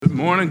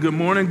Good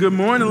morning, good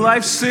morning,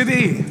 Life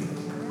City.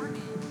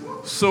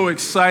 So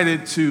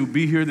excited to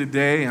be here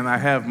today, and I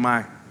have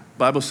my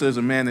Bible says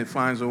a man that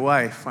finds a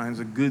wife finds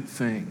a good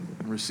thing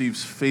and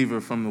receives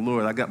favor from the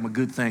Lord. I got my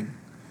good thing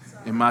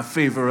and my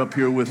favor up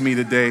here with me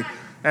today.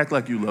 Act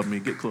like you love me.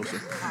 Get closer.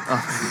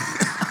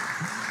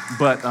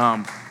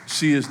 But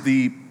she is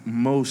the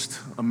most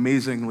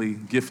amazingly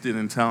gifted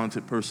and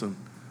talented person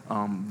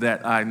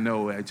that I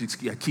know. I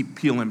keep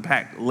peeling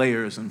back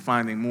layers and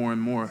finding more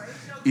and more,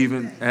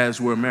 even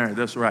as we're married.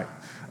 That's right.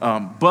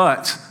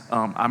 But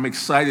I'm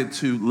excited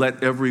to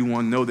let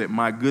everyone know that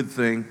my good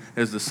thing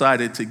has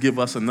decided to give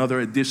us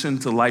another addition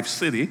to Life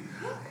City.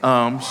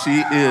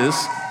 She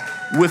is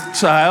with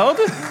child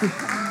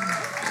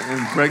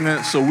and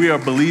pregnant, so we are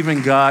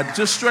believing God.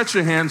 Just stretch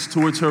your hands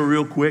towards her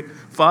real quick.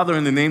 Father,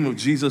 in the name of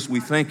Jesus, we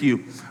thank you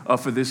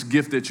for this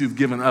gift that you've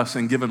given us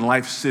and given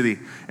Life City.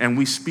 And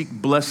we speak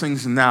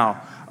blessings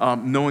now,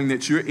 knowing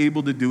that you're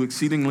able to do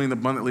exceedingly and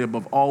abundantly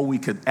above all we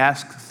could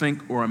ask,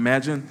 think, or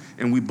imagine.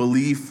 And we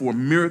believe for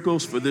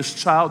miracles for this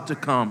child to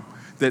come,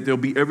 that there'll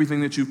be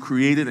everything that you've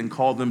created and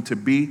called them to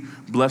be.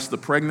 Bless the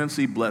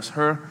pregnancy, bless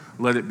her.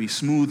 Let it be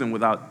smooth and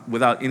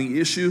without any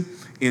issue.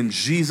 In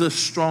Jesus'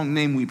 strong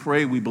name we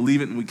pray, we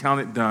believe it, and we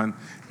count it done.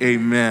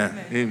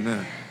 Amen.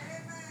 Amen.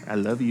 I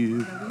love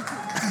you.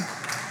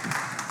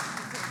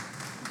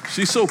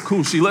 She's so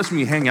cool. She lets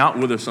me hang out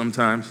with her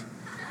sometimes.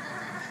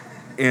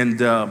 And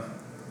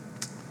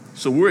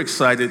so we're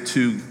excited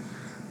to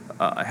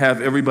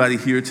have everybody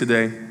here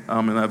today.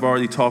 And I've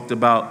already talked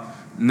about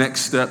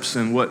next steps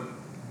and what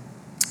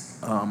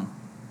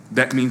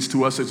that means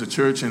to us as a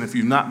church. And if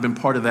you've not been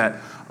part of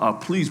that,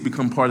 please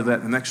become part of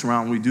that the next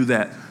round we do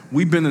that.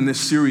 We've been in this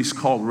series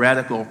called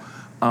Radical,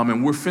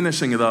 and we're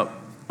finishing it up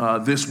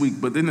this week.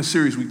 But in the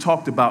series, we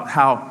talked about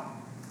how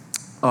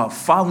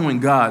following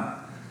God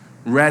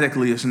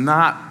radically is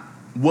not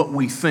what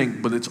we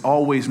think, but it's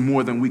always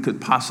more than we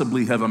could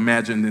possibly have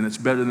imagined, and it's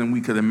better than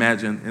we could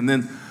imagine. And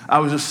then I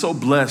was just so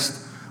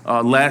blessed.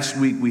 Last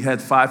week, we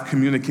had 6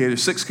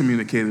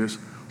 communicators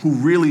who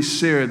really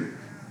shared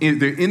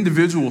their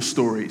individual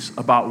stories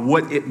about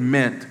what it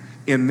meant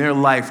in their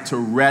life to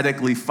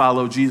radically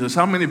follow Jesus.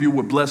 How many of you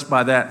were blessed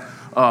by that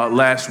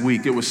last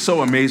week? It was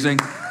so amazing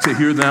to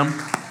hear them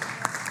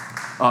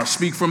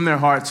speak from their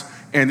hearts.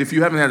 And if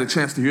you haven't had a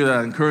chance to hear that,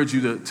 I encourage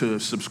you to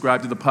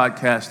subscribe to the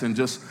podcast and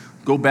just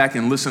go back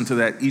and listen to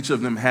that. Each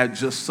of them had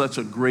just such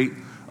a great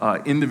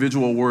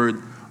individual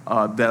word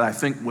that I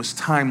think was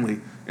timely.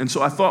 And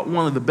so I thought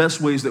one of the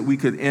best ways that we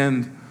could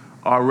end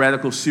our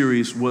Radical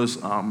series was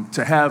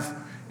to have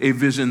a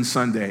Vision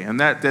Sunday. And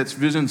that's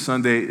Vision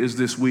Sunday is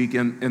this week.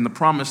 And the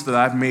promise that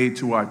I've made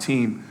to our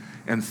team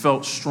and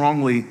felt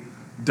strongly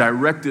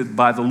directed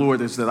by the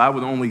Lord is that I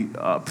would only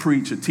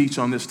preach or teach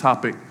on this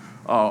topic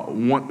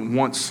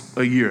once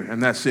a year,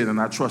 and that's it. And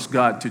I trust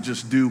God to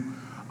just do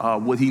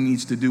what he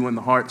needs to do in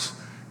the hearts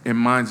and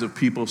minds of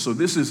people. So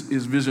this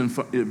is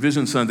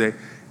Vision Sunday,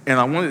 and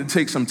I wanted to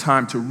take some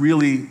time to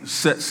really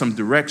set some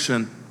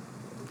direction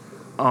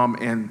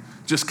and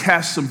just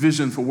cast some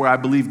vision for where I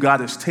believe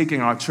God is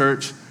taking our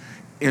church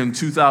in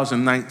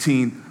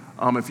 2019.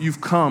 If you've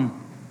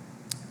come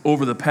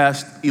over the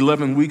past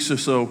 11 weeks or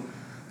so,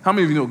 how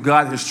many of you know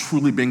God has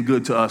truly been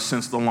good to us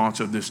since the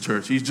launch of this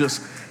church?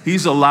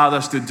 He's allowed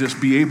us to just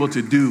be able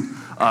to do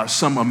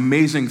some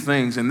amazing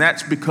things. And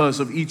that's because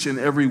of each and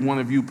every one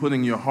of you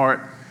putting your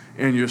heart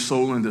and your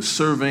soul into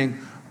serving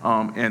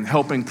and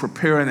helping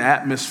prepare an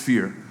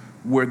atmosphere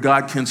where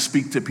God can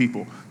speak to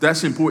people.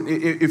 That's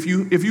important. If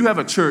you have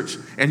a church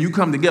and you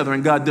come together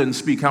and God doesn't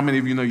speak, how many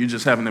of you know you're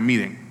just having a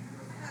meeting?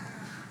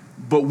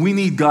 But we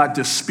need God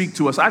to speak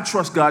to us. I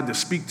trust God to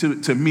speak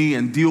to me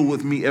and deal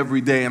with me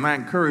every day, and I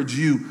encourage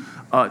you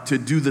to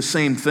do the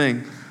same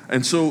thing.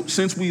 And so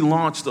since we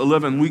launched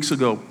 11 weeks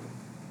ago,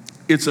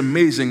 it's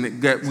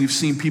amazing that we've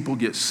seen people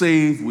get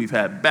saved. We've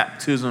had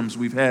baptisms.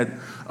 We've had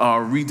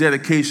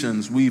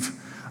rededications. We've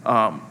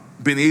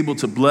been able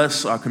to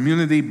bless our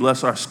community,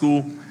 bless our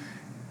school.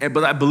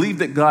 But I believe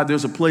that God,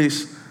 there's a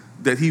place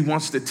that he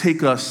wants to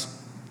take us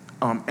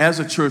as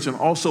a church, and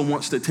also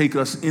wants to take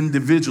us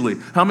individually.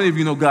 How many of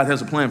you know God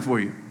has a plan for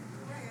you?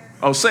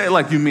 Oh, say it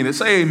like you mean it.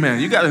 Say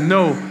amen. You got to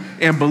know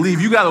and believe.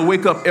 You got to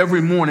wake up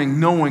every morning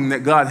knowing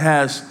that God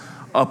has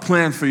a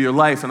plan for your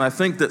life. And I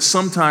think that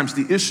sometimes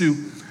the issue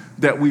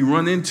that we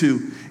run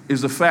into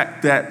is the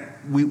fact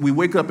that we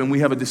wake up and we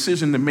have a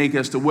decision to make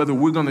as to whether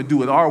we're going to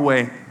do it our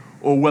way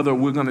or whether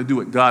we're going to do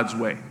it God's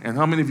way. And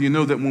how many of you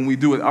know that when we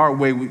do it our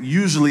way,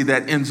 usually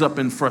that ends up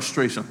in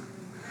frustration?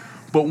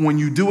 But when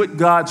you do it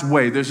God's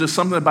way, there's just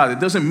something about it. It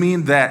doesn't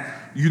mean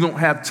that you don't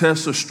have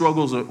tests or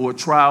struggles or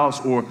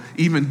trials or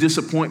even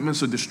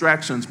disappointments or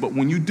distractions. But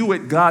when you do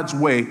it God's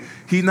way,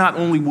 he not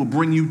only will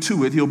bring you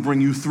to it, he'll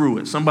bring you through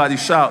it. Somebody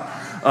shout,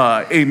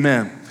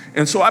 amen.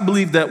 And so I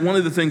believe that one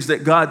of the things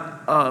that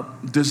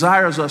God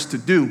desires us to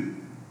do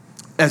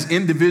as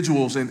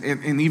individuals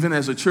and even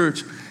as a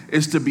church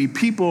is to be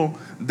people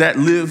that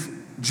live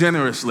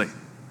generously.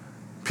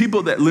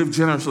 People that live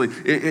generously.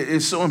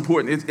 It's so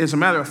important. As a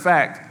matter of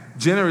fact,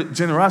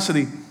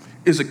 generosity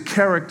is a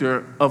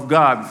character of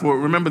God. For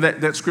remember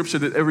that scripture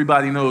that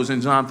everybody knows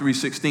in John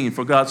 3:16,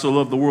 for God so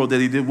loved the world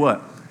that he did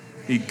what?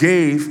 He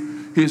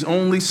gave his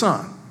only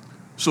son.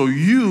 So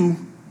you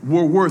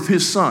were worth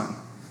his son.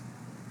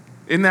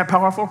 Isn't that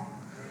powerful?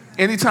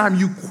 Anytime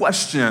you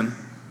question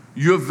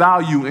your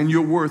value and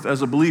your worth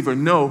as a believer,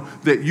 know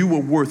that you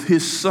were worth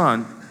his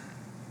son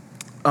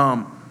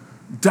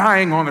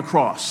dying on the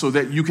cross so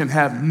that you can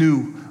have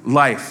new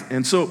life.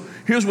 And so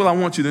here's what I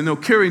want you to know.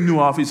 Kerry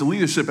Newhoff, he's a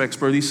leadership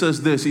expert. He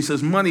says this. He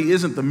says, money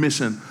isn't the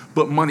mission,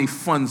 but money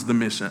funds the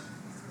mission.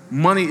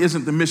 Money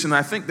isn't the mission.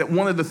 I think that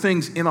one of the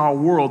things in our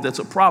world that's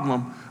a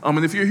problem,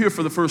 and if you're here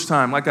for the first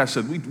time, like I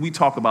said, we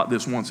talk about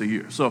this once a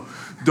year. So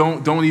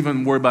don't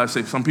even worry about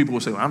it. Some people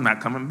will say, well, I'm not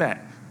coming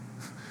back.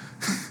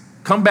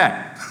 Come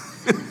back.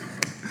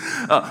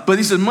 But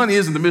he says money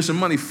isn't the mission,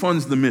 money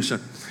funds the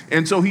mission.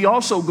 And so he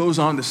also goes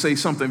on to say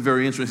something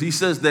very interesting. He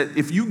says that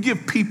if you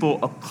give people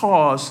a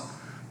cause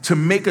to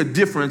make a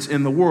difference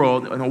in the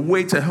world and a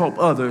way to help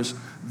others,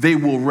 they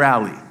will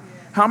rally.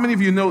 How many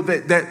of you know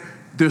that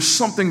there's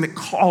something that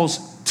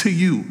calls to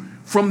you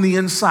from the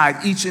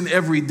inside each and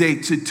every day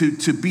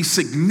to be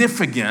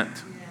significant,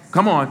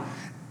 come on,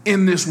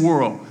 in this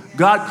world?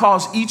 God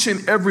calls each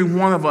and every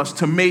one of us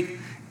to make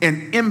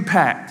an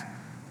impact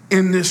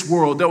in this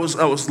world. I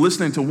was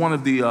listening to one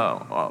of the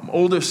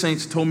older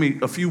saints told me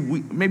a few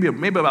weeks, maybe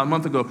about a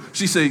month ago.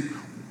 She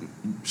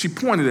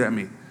pointed at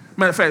me.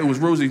 Matter of fact, it was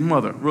Rosie's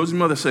mother. Rosie's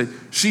mother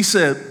she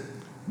said,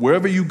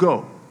 wherever you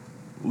go,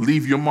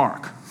 leave your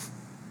mark.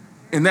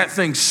 And that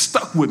thing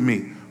stuck with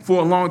me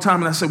for a long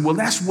time. And I said, well,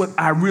 that's what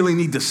I really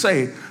need to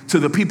say to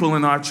the people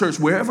in our church.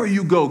 Wherever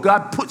you go,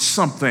 God put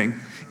something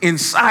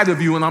inside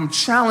of you, and I'm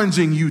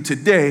challenging you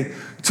today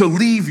to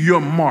leave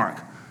your mark.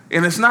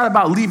 And it's not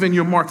about leaving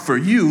your mark for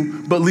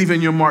you, but leaving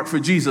your mark for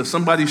Jesus.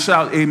 Somebody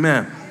shout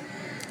amen.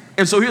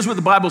 And so here's what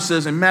the Bible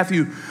says in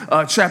Matthew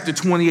chapter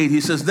 28.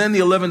 He says, then the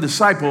 11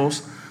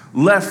 disciples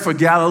left for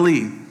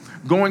Galilee,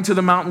 going to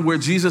the mountain where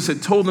Jesus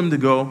had told them to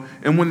go.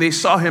 And when they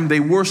saw him, they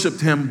worshiped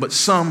him, but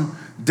some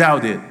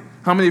doubted.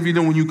 How many of you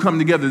know when you come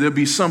together, there'll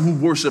be some who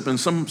worship and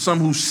some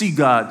who see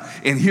God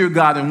and hear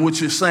God in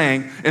what you're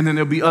saying, and then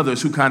there'll be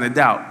others who kind of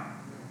doubt.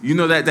 You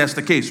know that's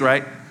the case,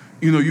 right?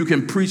 You know, you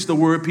can preach the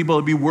word, people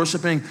will be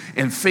worshiping,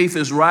 and faith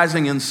is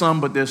rising in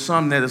some, but there's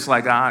some that it's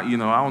like, I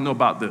don't know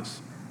about this,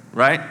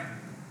 right?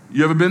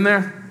 You ever been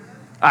there?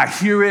 I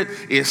hear it,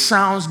 it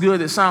sounds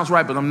good, it sounds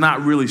right, but I'm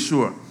not really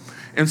sure.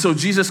 And so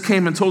Jesus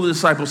came and told the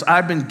disciples,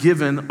 I've been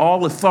given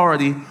all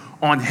authority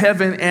on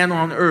heaven and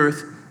on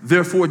earth,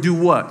 therefore do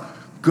what?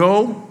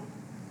 Go.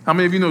 How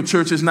many of you know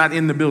church is not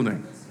in the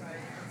building?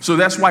 So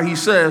that's why he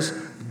says,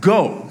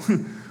 go.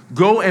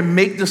 Go and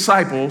make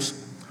disciples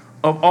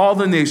of all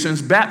the nations,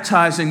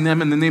 baptizing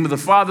them in the name of the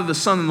Father, the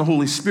Son, and the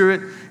Holy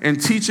Spirit,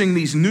 and teaching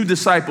these new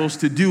disciples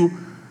to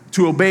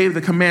obey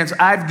the commands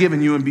I've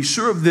given you. And be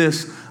sure of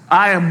this,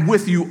 I am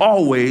with you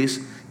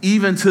always,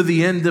 even to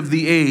the end of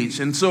the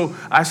age. And so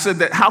I said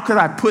that, how could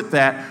I put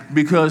that?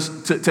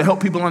 Because to help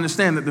people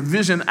understand that the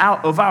vision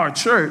out of our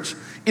church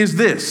is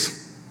this.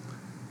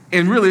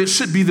 And really, it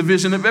should be the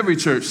vision of every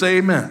church. Say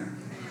amen.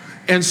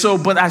 And so,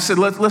 but I said,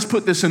 let's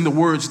put this into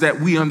words that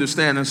we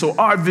understand. And so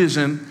our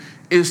vision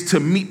is to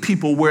meet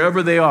people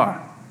wherever they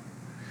are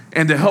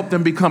and to help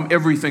them become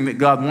everything that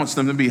God wants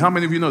them to be. How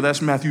many of you know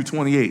that's Matthew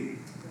 28?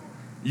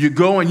 You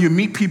go and you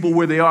meet people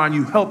where they are and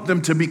you help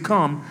them to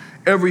become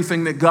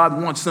everything that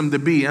God wants them to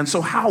be. And so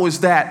how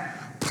is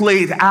that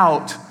played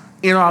out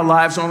in our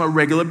lives on a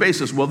regular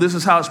basis? Well, this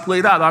is how it's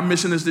played out. Our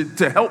mission is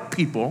to help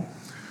people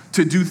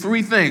to do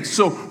three things.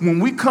 So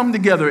when we come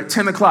together at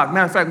 10 o'clock,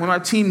 matter of fact, when our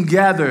team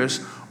gathers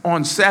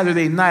on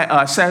Saturday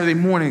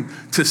morning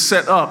to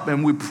set up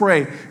and we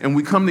pray and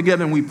we come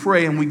together and we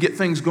pray and we get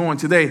things going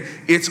today,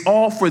 it's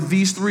all for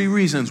these three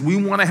reasons. We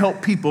want to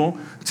help people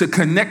to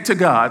connect to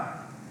God.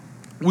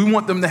 We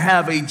want them to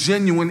have a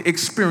genuine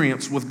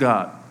experience with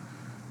God.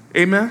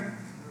 Amen?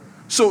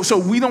 So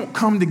we don't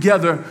come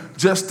together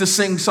just to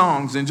sing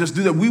songs and just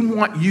do that. We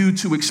want you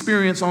to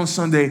experience on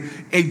Sunday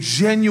a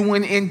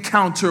genuine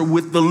encounter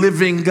with the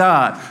living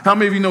God. How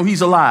many of you know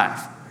he's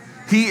alive?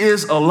 He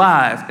is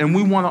alive, and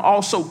we want to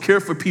also care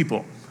for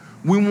people.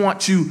 We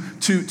want you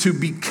to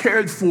be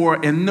cared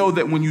for and know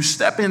that when you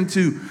step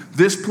into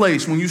this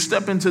place, when you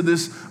step into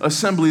this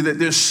assembly, that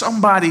there's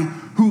somebody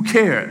who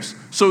cares.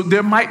 So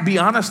there might be,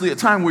 honestly, a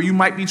time where you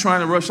might be trying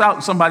to rush out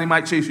and somebody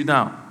might chase you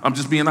down. I'm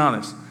just being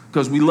honest,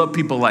 because we love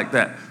people like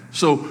that.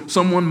 So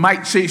someone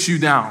might chase you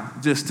down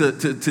just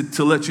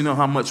to let you know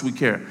how much we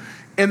care.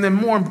 And then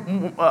more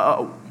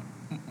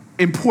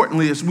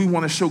importantly is we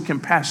want to show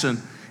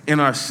compassion in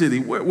our city.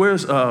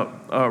 Where's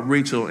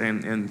Rachel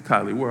and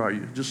Kylie? Where are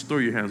you? Just throw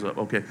your hands up.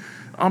 Okay.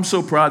 I'm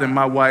so proud of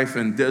my wife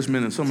and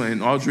Desmond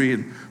and Audrey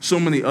and so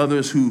many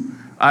others who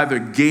either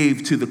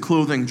gave to the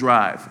clothing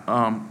drive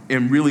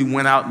and really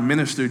went out and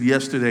ministered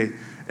yesterday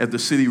at the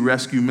City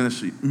Rescue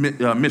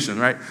Mission,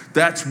 right?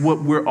 That's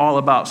what we're all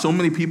about. So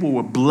many people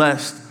were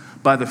blessed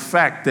by the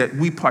fact that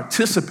we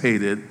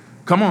participated.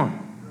 Come on.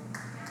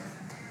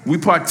 We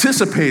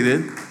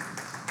participated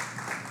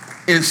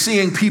in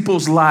seeing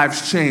people's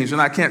lives change.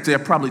 And I can't say, I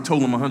probably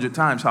told them 100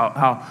 times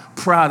how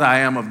proud I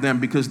am of them,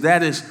 because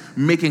that is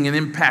making an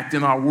impact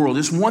in our world.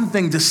 It's one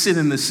thing to sit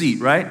in the seat,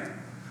 right?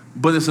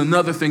 But it's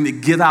another thing to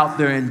get out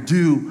there and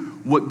do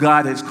what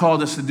God has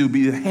called us to do,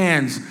 be the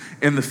hands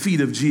and the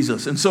feet of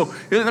Jesus. And so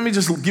let me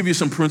just give you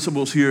some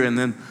principles here. And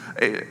then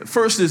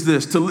first is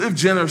this: to live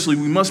generously,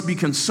 we must be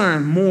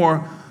concerned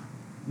more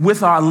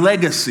with our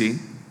legacy,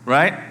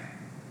 right,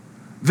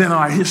 than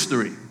our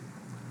history.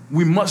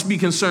 We must be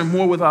concerned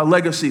more with our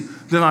legacy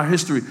than our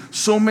history.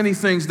 So many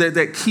things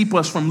that keep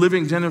us from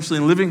living generously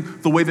and living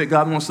the way that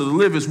God wants us to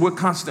live is we're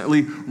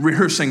constantly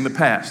rehearsing the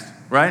past,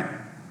 right?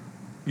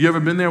 You ever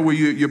been there where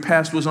your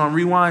past was on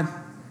rewind?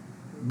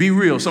 Be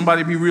real.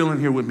 Somebody be real in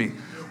here with me.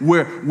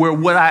 Where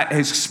what I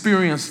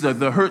experienced,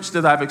 the hurts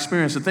that I've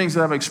experienced, the things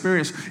that I've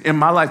experienced in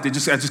my life, I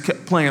just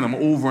kept playing them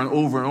over and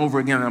over and over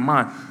again in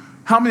my mind.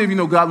 How many of you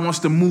know God wants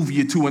to move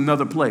you to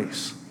another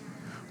place?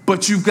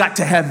 But you've got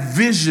to have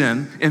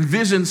vision, and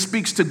vision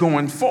speaks to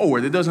going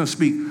forward. It doesn't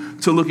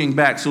speak to looking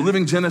back. So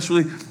living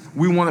generously,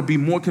 we want to be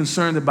more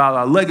concerned about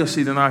our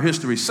legacy than our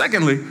history.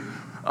 Secondly,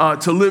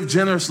 to live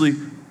generously,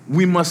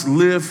 we must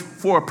live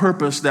for a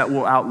purpose that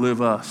will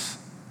outlive us.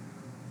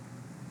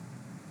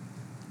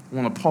 I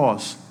want to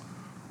pause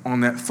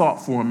on that thought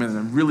for a minute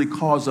and really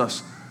cause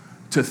us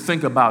to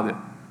think about it.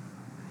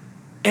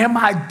 Am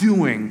I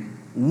doing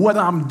what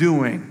I'm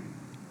doing?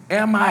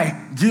 Am I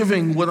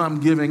giving what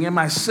I'm giving? Am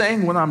I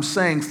saying what I'm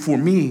saying for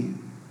me?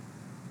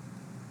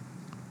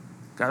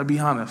 Got to be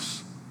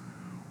honest.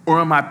 Or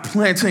am I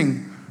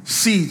planting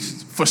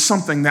seeds for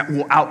something that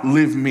will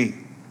outlive me?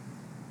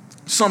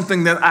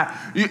 Something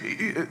that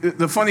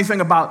the funny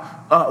thing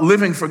about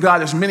living for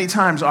God is many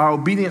times our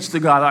obedience to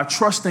God, our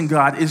trust in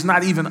God is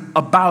not even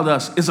about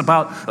us. It's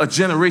about a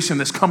generation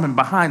that's coming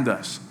behind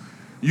us.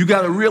 You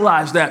got to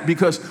realize that,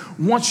 because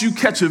once you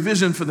catch a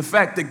vision for the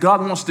fact that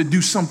God wants to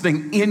do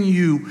something in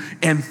you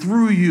and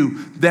through you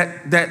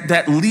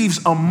that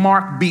leaves a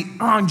mark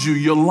beyond you,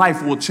 your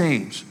life will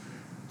change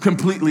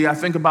completely. I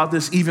think about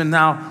this even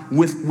now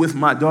with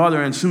my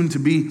daughter and soon to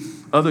be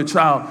other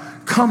child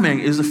coming,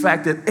 is the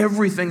fact that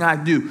everything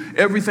I do,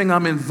 everything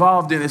I'm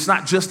involved in, it's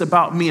not just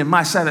about me and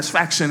my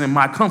satisfaction and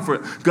my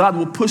comfort. God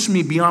will push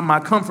me beyond my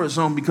comfort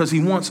zone because he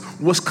wants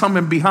what's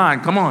coming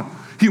behind. Come on.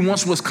 He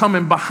wants what's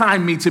coming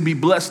behind me to be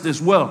blessed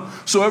as well.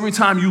 So every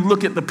time you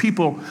look at the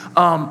people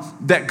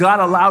that God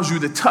allows you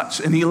to touch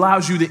and he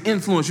allows you to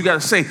influence, you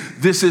got to say,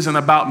 this isn't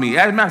about me.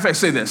 As a matter of fact,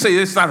 say that. Say,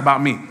 it's not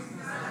about me.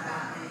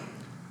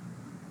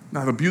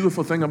 Now, the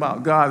beautiful thing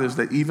about God is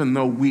that even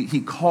though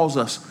he calls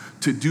us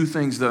to do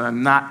things that are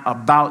not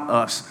about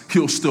us,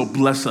 he'll still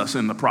bless us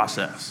in the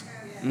process.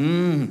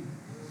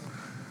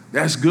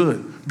 That's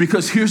good.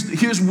 Because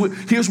here's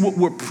what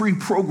we're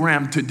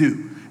pre-programmed to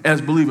do as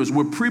believers.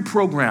 We're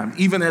pre-programmed,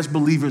 even as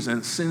believers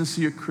and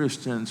sincere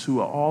Christians who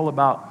are all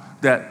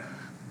about that.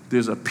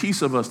 There's a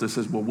piece of us that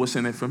says, well, what's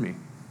in it for me?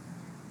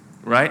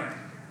 Right?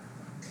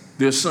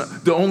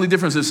 The only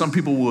difference is some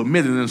people will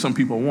admit it and some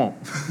people won't.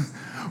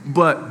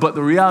 But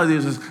the reality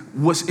is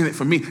what's in it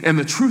for me. And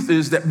the truth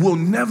is that we'll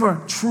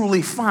never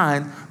truly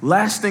find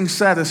lasting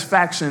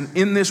satisfaction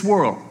in this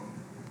world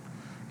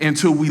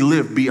until we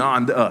live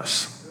beyond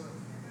us.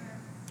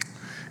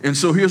 And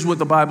so here's what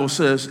the Bible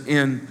says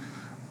in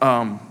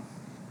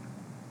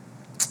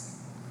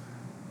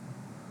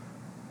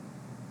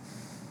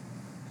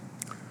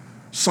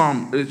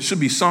it should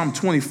be Psalm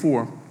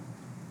 24,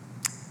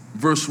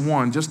 verse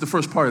 1, just the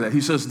first part of that.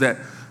 He says that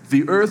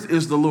the earth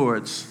is the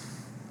Lord's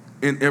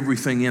and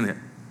everything in it.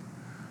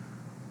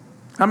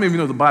 How many of you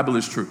know the Bible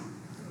is true?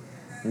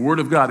 The Word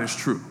of God is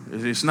true.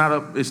 It's not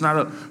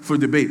up for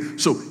debate.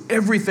 So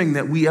everything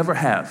that we ever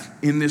have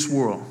in this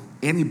world,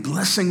 any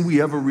blessing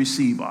we ever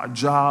receive, our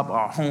job,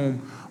 our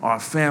home, our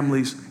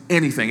families,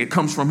 anything, it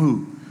comes from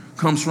who?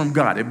 Comes from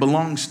God. It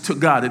belongs to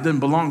God. It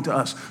doesn't belong to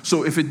us.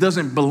 So if it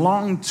doesn't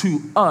belong to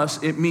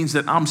us, it means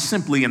that I'm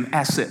simply an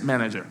asset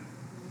manager.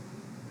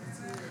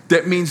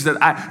 That means that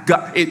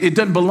it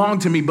doesn't belong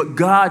to me, but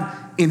God,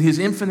 in his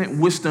infinite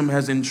wisdom,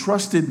 has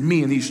entrusted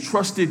me and he's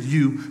trusted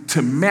you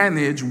to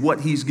manage what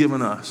he's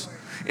given us.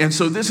 And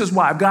so this is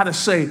why I've got to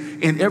say,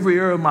 in every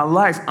area of my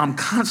life, I'm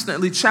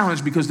constantly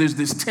challenged because there's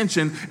this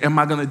tension. Am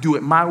I going to do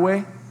it my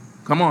way?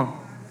 Come on.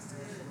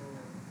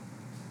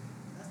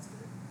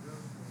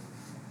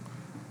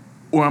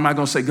 Or am I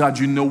going to say, God,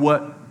 you know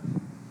what?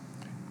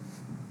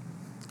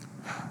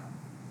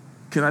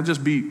 Let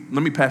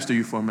me pastor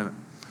you for a minute.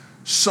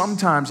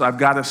 Sometimes I've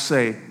got to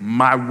say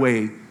my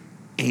way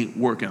ain't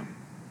working.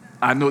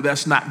 I know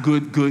that's not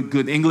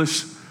good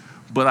English,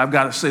 but I've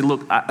got to say,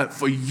 look,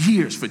 for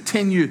years, for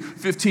 10 years,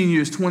 15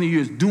 years, 20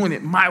 years, doing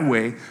it my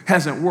way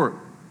hasn't worked,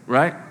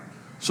 right?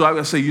 So I've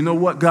got to say, you know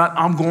what, God,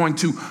 I'm going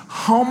to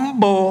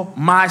humble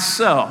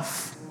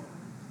myself.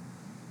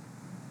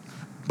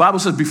 Bible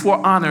says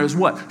before honor is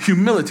what?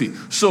 Humility.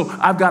 So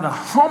I've got to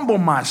humble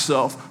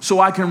myself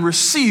so I can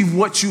receive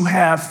what you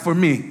have for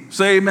me.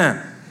 Say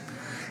amen.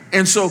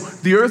 And so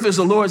the earth is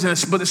the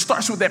Lord's, but it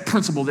starts with that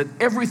principle that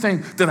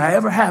everything that I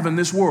ever have in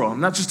this world,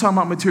 I'm not just talking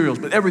about materials,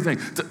 but everything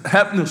to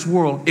have in this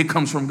world, it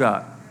comes from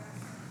God.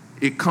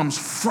 It comes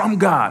from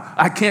God.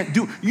 I can't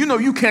do,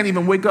 you can't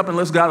even wake up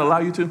unless God allow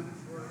you to.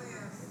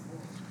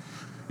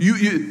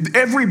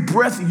 Every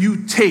breath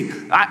you take,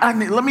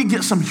 let me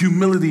get some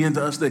humility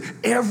into us today.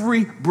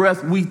 Every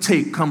breath we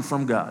take comes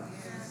from God.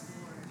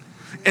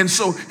 And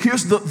so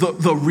here's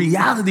the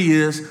reality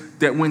is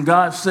that when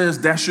God says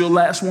that's your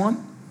last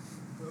one,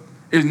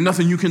 there's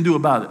nothing you can do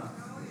about it.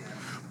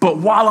 But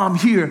while I'm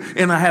here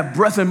and I have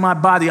breath in my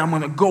body, I'm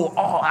going to go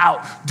all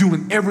out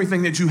doing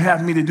everything that you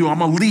have me to do. I'm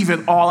going to leave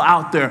it all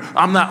out there.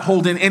 I'm not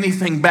holding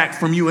anything back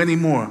from you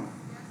anymore.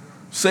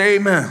 Say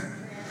amen.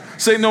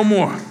 Say no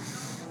more.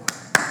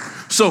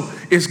 So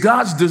it's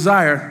God's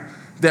desire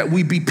that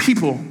we be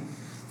people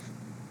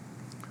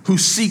who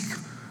seek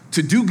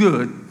to do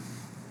good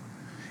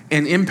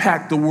and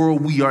impact the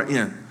world we are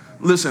in.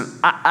 Listen,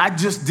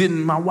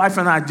 my wife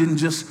and I didn't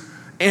just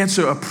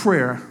answer a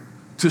prayer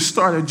to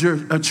start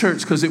a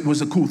church because it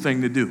was a cool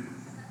thing to do.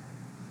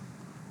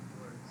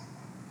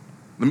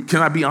 Can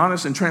I be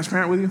honest and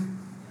transparent with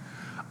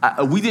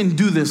you? We didn't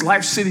do this.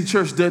 Life City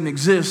Church doesn't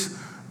exist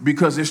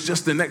because it's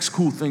just the next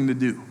cool thing to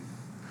do.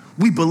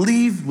 We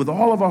believe with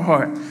all of our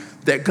heart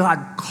that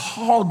God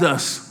called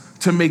us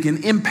to make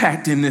an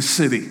impact in this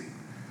city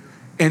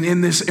and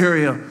in this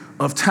area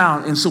of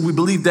town. And so we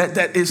believe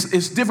that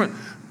it's different.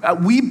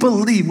 We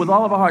believe with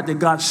all of our heart that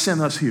God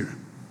sent us here.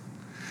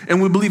 And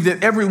we believe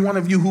that every one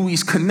of you who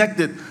he's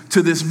connected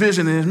to this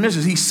vision and his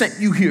mission, he sent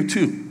you here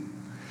too.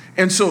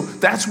 And so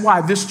that's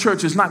why this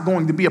church is not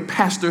going to be a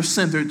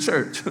pastor-centered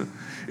church.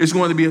 It's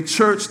going to be a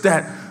church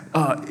that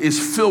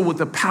is filled with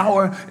the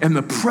power and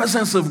the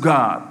presence of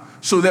God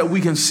so that we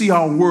can see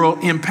our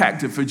world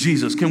impacted for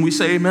Jesus. Can we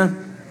say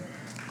amen?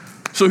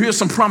 So here's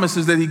some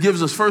promises that he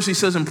gives us. First, he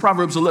says in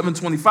Proverbs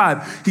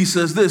 11:25, he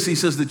says this, he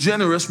says, the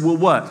generous will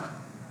what?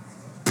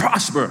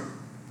 Prosper.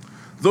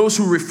 Those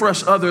who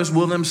refresh others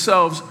will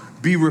themselves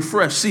be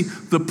refreshed. See,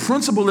 the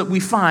principle that we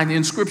find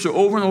in Scripture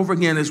over and over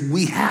again is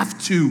we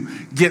have to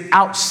get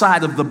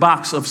outside of the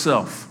box of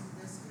self.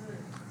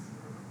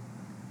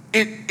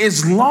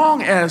 As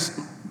long as,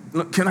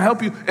 can I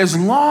help you? As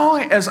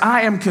long as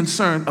I am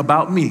concerned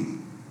about me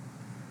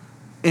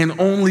and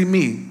only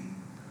me,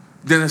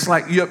 then it's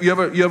like, you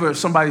ever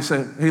somebody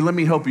say, hey, let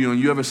me help you, and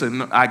you ever say,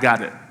 no, I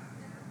got it,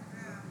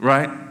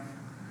 right?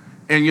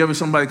 And you ever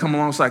somebody come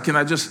alongside, can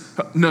I just,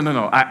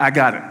 no, I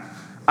got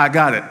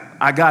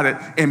it.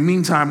 And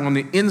meantime, on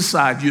the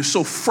inside, you're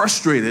so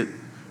frustrated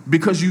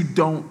because you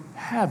don't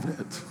have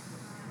it.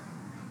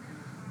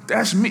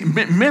 That's me.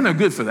 Men are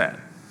good for that.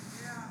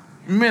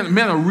 Men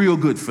are real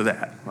good for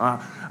that.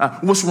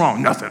 What's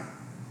wrong? Nothing.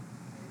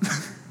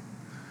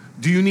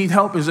 Do you need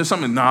help? Is there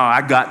something? No,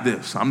 I got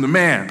this. I'm the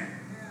man.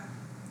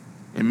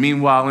 And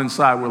meanwhile,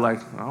 inside, we're like,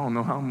 I don't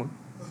know how I'm going to.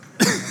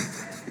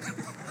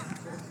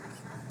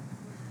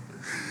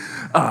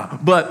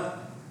 But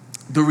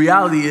the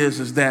reality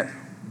is that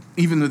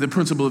even the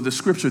principle of the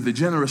Scripture, the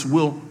generous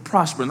will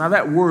prosper. Now,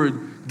 that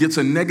word gets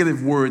a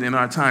negative word in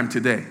our time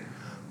today.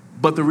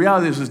 But the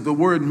reality is the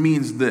word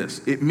means this.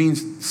 It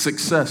means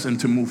success and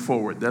to move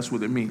forward. That's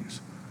what it means.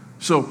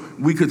 So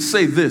we could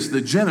say this,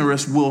 the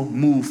generous will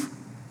move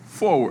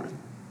forward.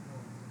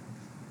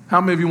 How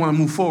many of you want to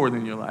move forward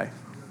in your life?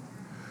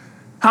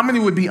 How many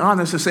would be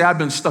honest and say, I've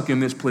been stuck in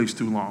this place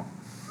too long?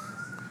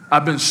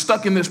 I've been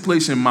stuck in this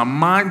place in my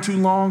mind too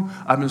long.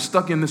 I've been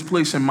stuck in this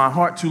place in my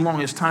heart too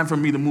long. It's time for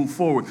me to move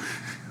forward.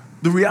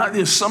 The reality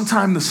is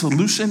sometimes the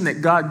solution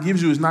that God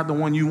gives you is not the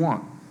one you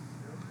want.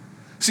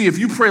 See, if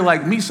you pray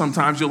like me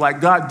sometimes, you're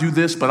like, God, do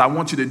this, but I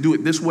want you to do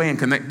it this way and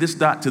connect this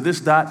dot to this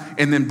dot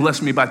and then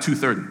bless me by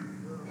 2:30.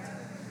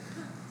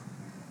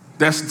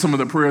 That's some of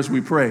the prayers we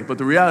pray. But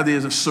the reality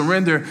is a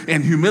surrender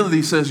and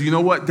humility says, you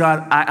know what,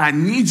 God, I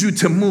need you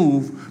to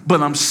move, but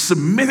I'm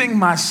submitting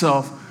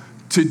myself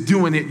to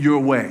doing it your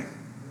way.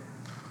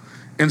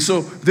 And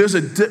so there's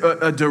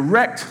a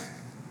direct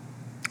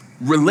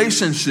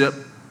relationship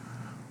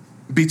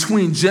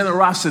between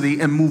generosity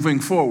and moving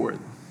forward.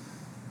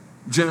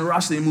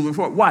 Generosity and moving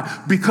forward.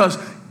 Why? Because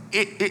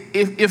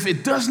if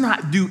it does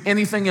not do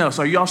anything else,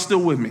 are y'all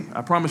still with me?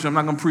 I promise you I'm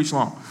not going to preach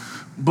long.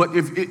 But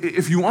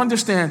if you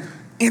understand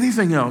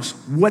anything else,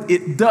 what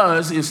it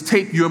does is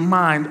take your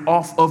mind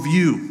off of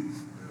you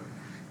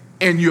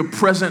and your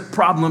present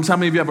problems. How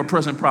many of you have a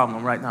present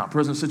problem right now?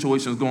 Present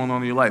situations going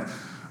on in your life.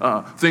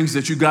 Things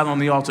that you got on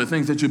the altar,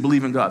 things that you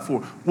believe in God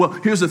for. Well,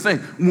 here's the thing.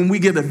 When we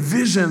get a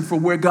vision for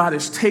where God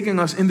is taking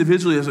us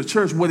individually as a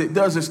church, what it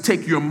does is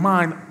take your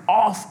mind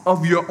off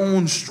of your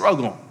own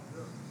struggle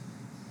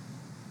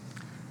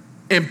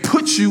and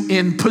put you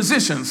in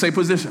position. Say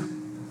position.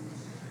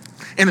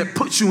 And it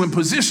puts you in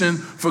position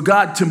for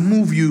God to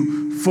move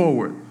you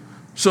forward.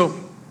 So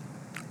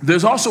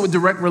there's also a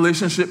direct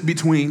relationship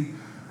between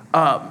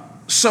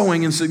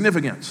sowing and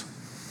significance.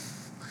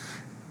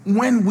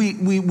 When we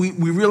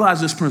realize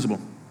this principle,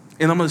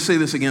 and I'm going to say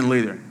this again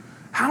later,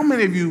 how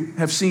many of you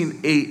have seen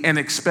an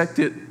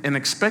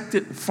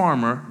expected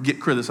farmer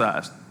get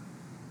criticized?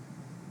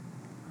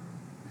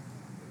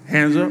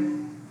 Hands up.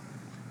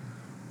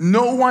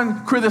 No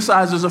one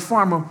criticizes a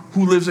farmer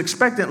who lives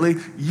expectantly,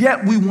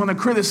 yet we want to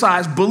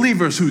criticize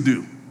believers who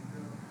do.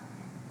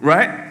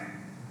 Right?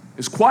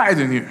 It's quiet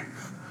in here.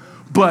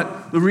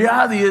 But the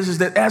reality is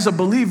that as a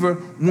believer,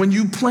 when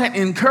you plant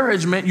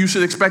encouragement, you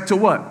should expect to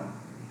what?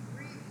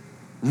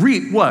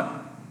 Reap what?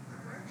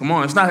 Come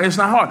on, it's not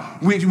hard.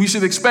 We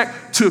should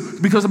expect to,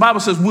 because the Bible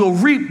says we'll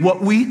reap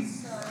what we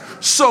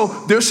sow.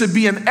 There should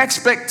be an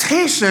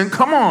expectation,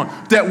 come on,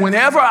 that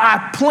whenever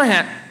I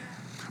plant,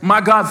 my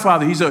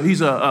godfather, he's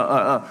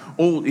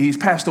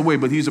passed away,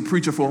 but he's a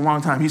preacher for a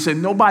long time. He said,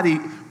 nobody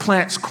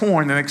plants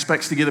corn and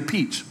expects to get a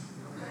peach.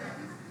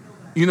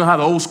 You know how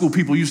the old school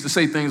people used to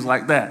say things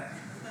like that.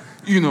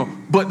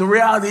 But the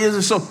reality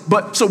is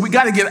so we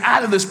got to get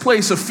out of this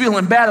place of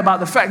feeling bad about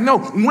the fact, no,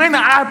 when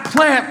I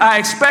plant, I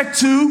expect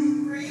to.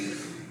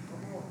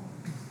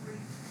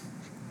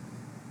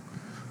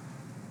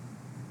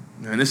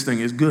 Man, this thing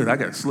is good. I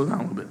got to slow down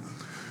a little bit.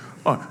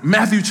 All right,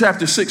 Matthew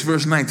chapter 6,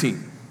 verse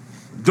 19.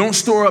 Don't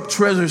store up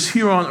treasures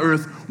here on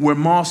earth where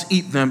moths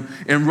eat them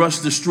and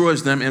rust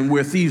destroys them and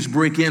where thieves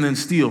break in and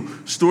steal.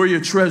 Store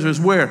your treasures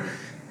where?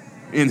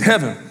 In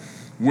heaven,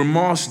 where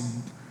moths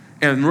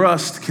and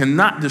rust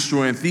cannot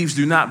destroy and thieves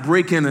do not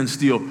break in and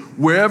steal.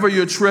 Wherever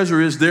your treasure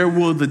is, there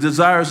will the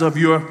desires of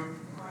your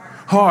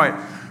heart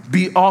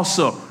be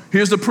also.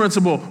 Here's the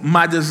principle.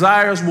 My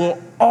desires will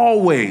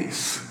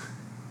always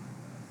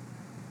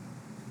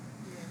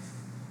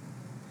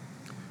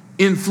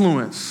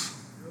influence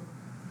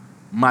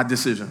my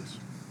decisions.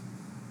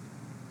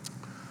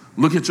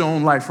 Look at your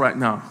own life right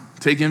now.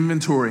 Take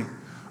inventory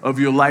of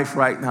your life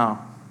right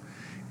now.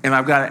 And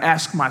I've got to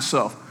ask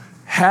myself,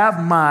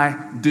 have my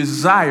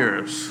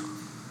desires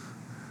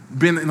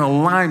been in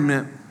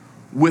alignment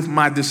with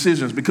my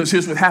decisions? Because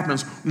here's what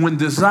happens. When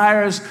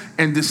desires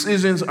and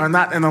decisions are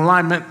not in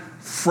alignment,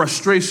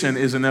 frustration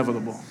is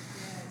inevitable.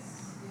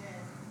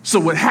 So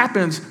what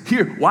happens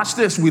here, watch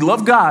this, we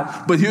love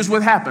God, but here's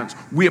what happens.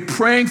 We're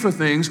praying for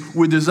things,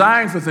 we're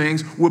desiring for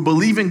things, we're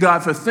believing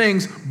God for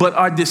things, but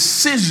our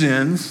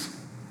decisions,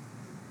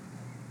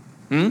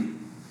 let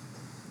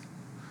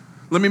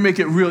me make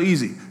it real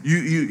easy.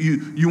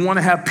 You want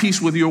to have peace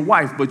with your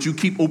wife, but you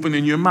keep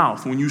opening your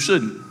mouth when you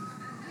shouldn't.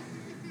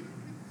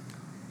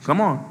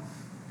 Come on.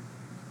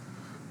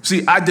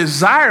 See, I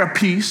desire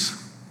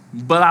peace,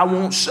 but I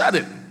won't shut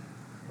it.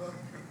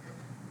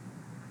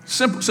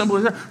 Simple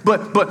as that.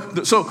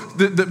 But so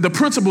the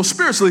principle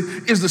spiritually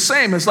is the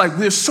same. It's like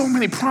there's so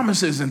many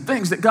promises and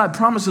things that God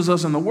promises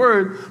us in the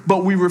Word,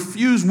 but we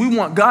refuse. We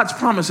want God's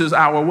promises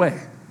our way.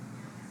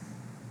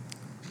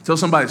 Tell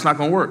somebody it's not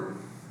going to work.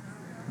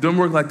 Doesn't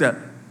work like that.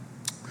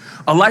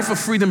 A life of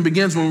freedom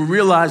begins when we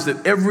realize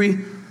that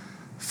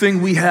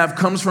everything we have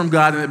comes from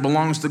God and it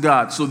belongs to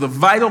God. So the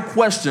vital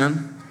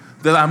question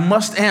that I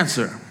must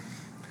answer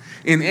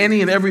in any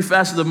and every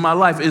facet of my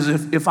life is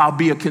if I'll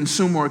be a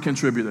consumer or a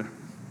contributor.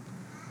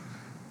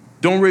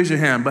 Don't raise your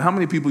hand, but how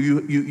many people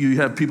you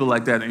have people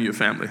like that in your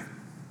family?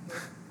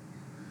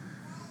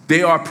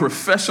 They are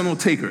professional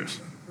takers.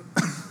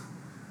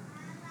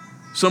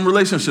 Some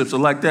relationships are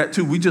like that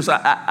too.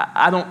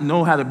 I don't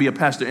know how to be a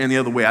pastor any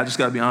other way. I just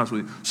got to be honest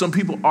with you. Some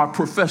people are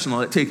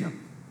professional at taking.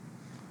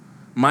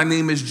 My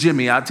name is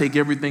Jimmy. I'll take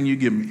everything you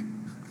give me.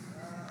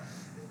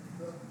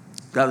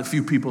 Got a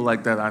few people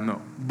like that I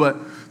know.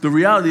 But the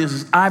reality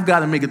is I've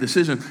got to make a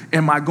decision.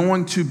 Am I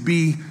going to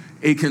be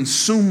a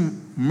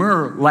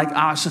consumer like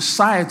our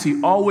society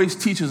always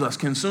teaches us?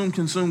 Consume.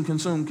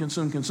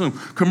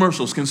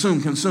 Commercials,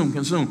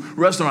 consume.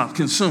 Restaurants,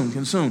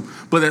 consume.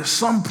 But at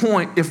some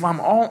point, if I'm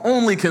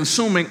only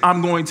consuming,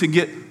 I'm going to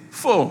get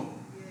full.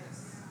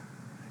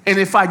 And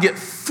if I get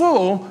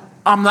full,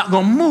 I'm not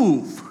going to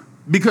move.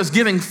 Because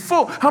getting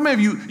full, how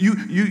many of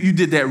you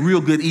did that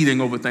real good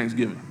eating over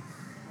Thanksgiving?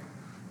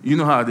 You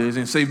know how it is.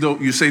 And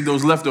you save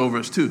those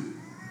leftovers too.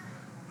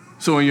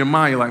 So in your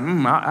mind, you're like,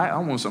 I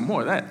want some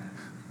more of that.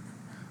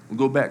 We'll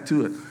go back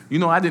to it. You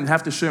know, I didn't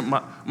have to share.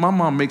 My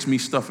mom makes me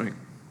stuffing,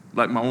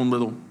 like my own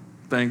little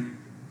thing.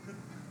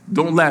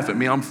 Don't laugh at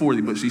me. I'm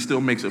 40, but she still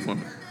makes it for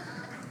me.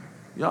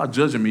 Y'all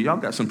judging me. Y'all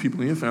got some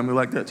people in your family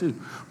like that too.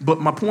 But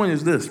my point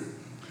is this.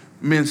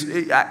 Man,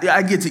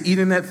 I get to eat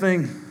in that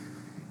thing,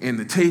 and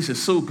the taste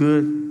is so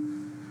good.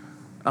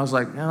 I was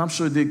like, man, I'm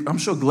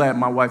sure glad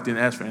my wife didn't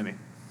ask for any.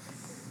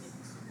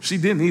 She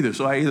didn't either,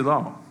 so I ate it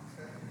all.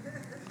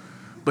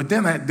 But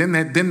then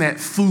that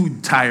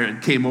food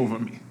tired came over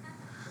me.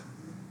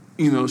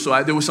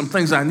 So there were some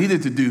things I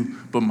needed to do,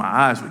 but my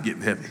eyes were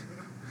getting heavy.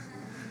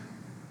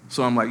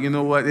 So I'm like, you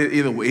know what?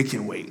 Either way, it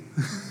can wait.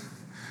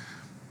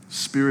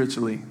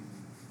 Spiritually,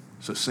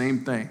 it's the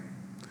same thing.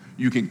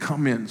 You can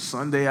come in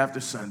Sunday after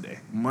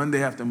Sunday,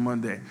 Monday after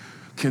Monday,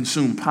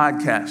 consume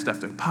podcast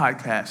after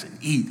podcast, and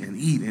eat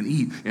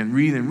and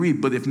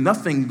read. But if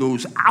nothing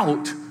goes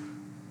out,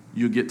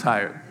 you'll get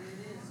tired.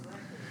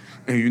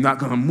 And you're not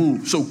going to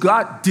move. So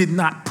God did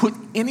not put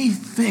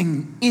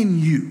anything in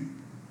you.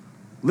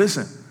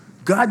 Listen.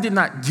 God did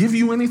not give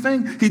you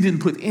anything. He didn't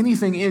put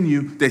anything in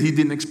you that he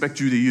didn't expect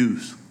you to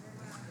use.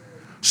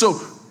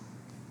 So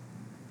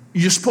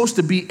you're supposed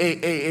to be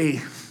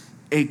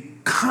a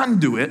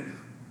conduit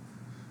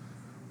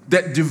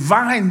that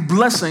divine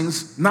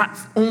blessings not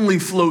only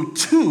flow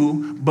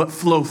to, but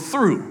flow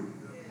through.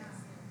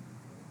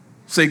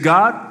 Say,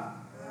 God,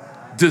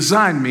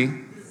 design me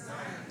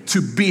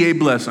to be a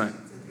blessing.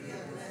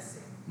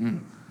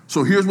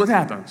 So here's what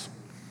happens.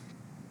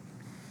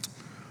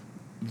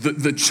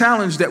 The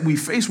challenge that we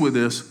face with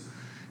this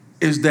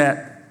is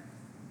that,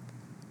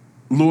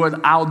 Lord,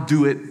 I'll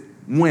do it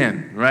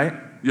when, right?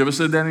 You ever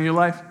said that in your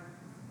life?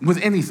 With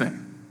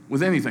anything,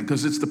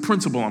 because it's the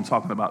principle I'm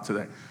talking about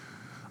today.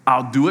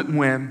 I'll do it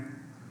when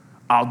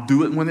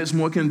it's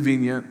more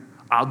convenient.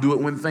 I'll do it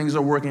when things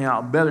are working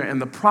out better.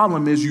 And the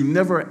problem is you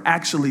never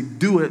actually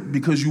do it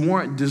because you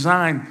weren't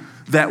designed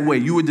that way.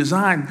 You were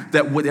designed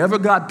that whatever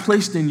God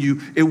placed in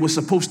you, it was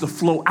supposed to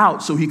flow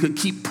out so he could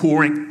keep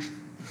pouring.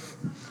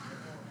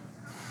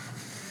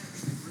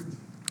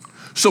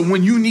 So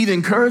when you need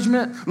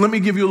encouragement, let me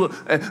give you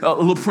a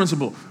little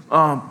principle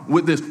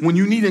with this. When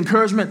you need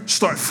encouragement,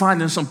 start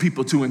finding some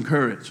people to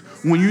encourage.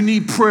 When you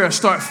need prayer,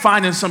 start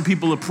finding some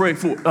people to pray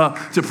for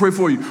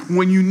you.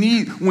 When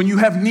you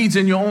have needs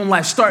in your own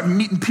life, start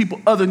meeting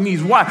people other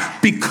needs. Why?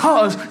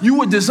 Because you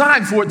were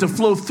designed for it to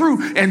flow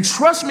through. And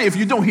trust me, if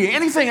you don't hear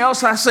anything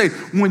else I say,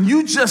 when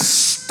you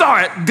just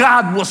start,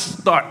 God will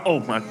start.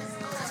 Oh my God.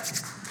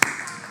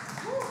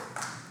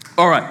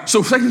 All right.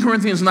 So 2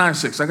 Corinthians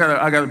 9:6.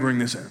 I gotta bring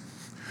this in.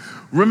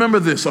 Remember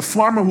this, a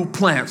farmer who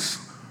plants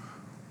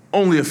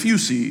only a few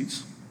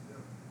seeds,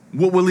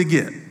 what will he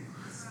get?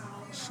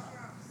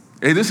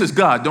 Hey, this is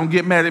God. Don't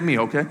get mad at me,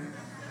 okay?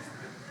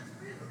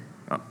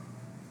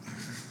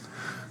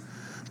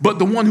 But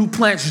the one who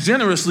plants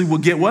generously will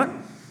get what?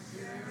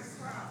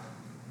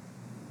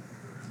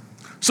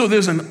 So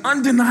there's an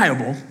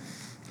undeniable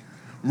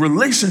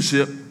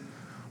relationship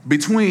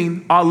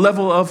between our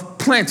level of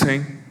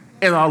planting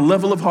and our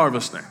level of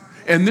harvesting.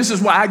 And this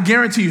is why I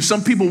guarantee you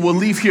some people will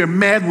leave here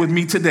mad with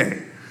me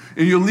today.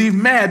 And you'll leave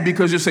mad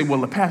because you say,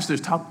 well, the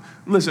pastor's talking.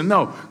 Listen,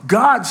 no.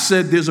 God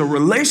said there's a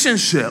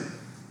relationship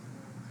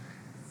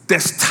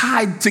that's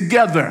tied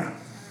together.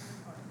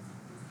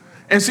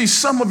 And see,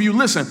 some of you,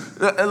 listen,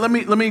 let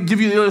me give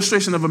you the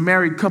illustration of a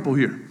married couple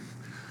here.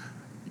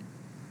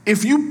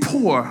 If you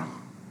pour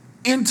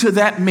into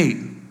that mate,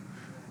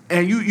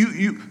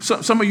 and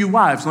some of you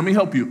wives, let me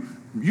help you.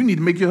 You need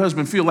to make your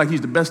husband feel like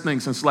he's the best thing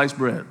since sliced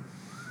bread.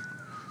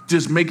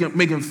 Just make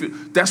him feel.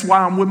 That's why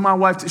I'm with my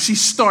wife. She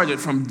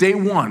started from day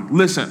one.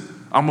 Listen,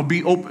 I'm going to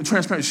be open,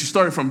 transparent. She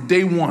started from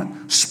day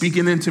one,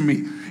 speaking into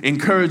me,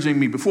 encouraging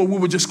me. Before we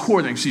were just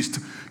courting,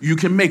 you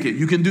can make it.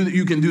 You can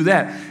do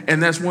that.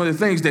 And that's one of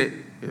the things that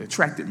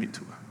attracted me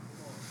to her.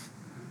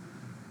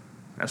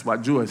 That's why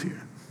Joy's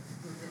here.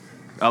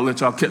 I'll let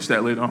y'all catch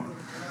that later on.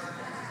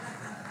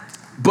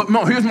 But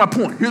no, here's my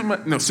point.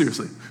 No,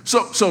 seriously.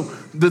 So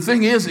the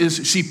thing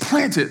is she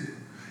planted.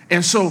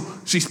 And so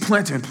she's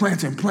planting,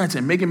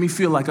 making me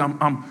feel like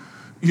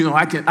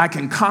I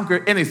can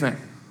conquer anything.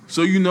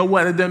 So you know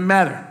what? It doesn't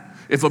matter.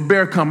 If a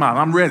bear come out,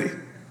 I'm ready.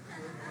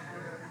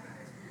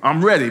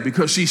 I'm ready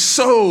because she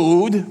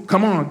sowed,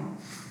 come on.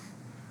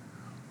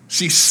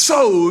 She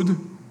sowed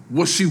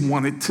what she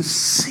wanted to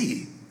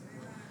see.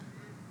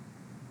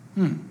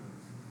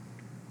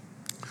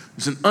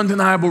 It's an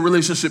undeniable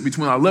relationship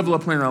between our level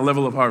of planting and our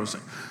level of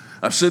harvesting.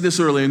 I've said this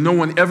earlier, no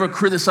one ever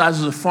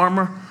criticizes a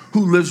farmer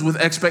who lives with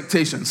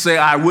expectation. Say,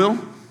 I will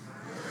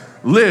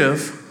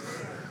live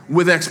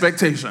with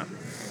expectation.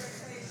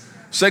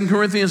 2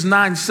 Corinthians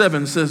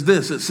 9:7 says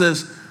this. It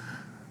says,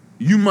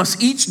 you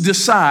must each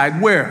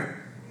decide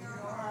where?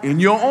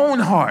 In your own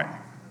heart.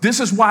 This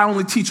is why I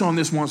only teach on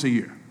this once a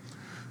year.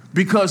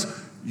 Because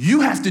you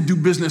have to do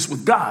business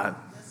with God.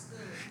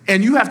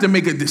 And you have to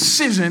make a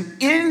decision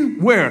in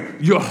where?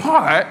 Your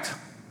heart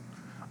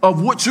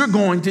of what you're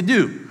going to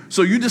do.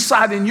 So you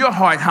decide in your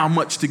heart how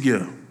much to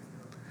give.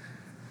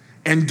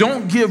 And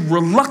don't give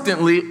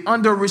reluctantly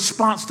under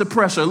response to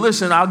pressure.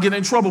 Listen, I'll get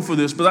in trouble for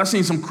this, but I've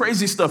seen some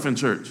crazy stuff in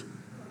church.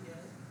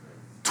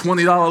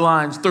 $20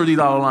 lines, $30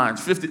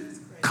 lines, $50.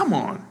 Come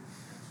on.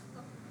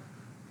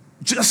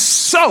 Just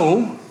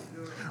sow,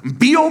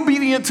 be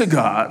obedient to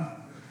God,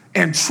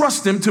 and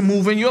trust him to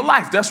move in your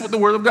life. That's what the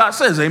word of God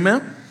says,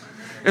 amen?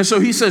 And so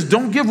he says,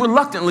 don't give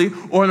reluctantly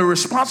or in a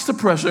response to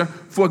pressure,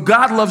 for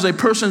God loves a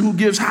person who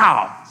gives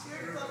how?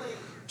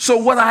 So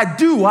what I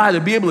do, I ought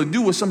to be able to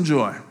do with some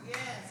joy.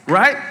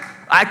 Right?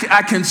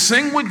 I can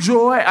sing with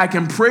joy. I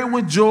can pray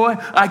with joy.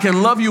 I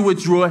can love you with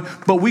joy.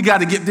 But we got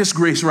to get this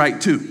grace right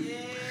too.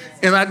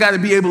 And I got to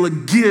be able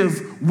to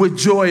give with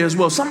joy as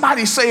well.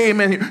 Somebody say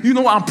amen here. You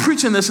know, I'm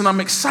preaching this and I'm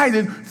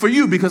excited for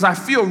you because I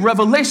feel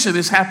revelation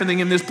is happening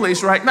in this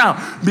place right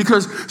now.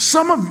 Because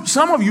some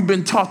of you have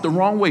been taught the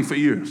wrong way for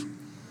years.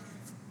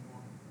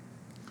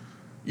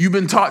 You've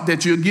been taught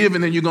that you'll give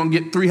and then you're going to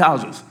get 3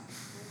 houses.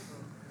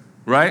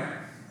 Right?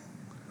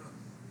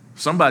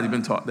 Somebody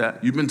been taught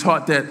that. You've been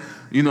taught that,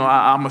 I'm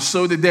going to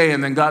sow today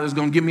and then God is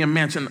going to give me a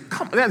mansion.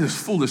 That is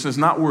foolishness,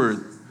 not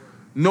word.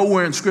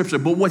 Nowhere in Scripture.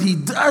 But what he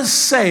does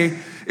say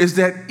is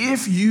that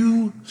if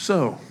you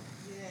sow,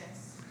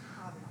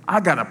 I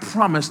got a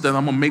promise that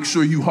I'm going to make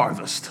sure you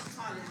harvest.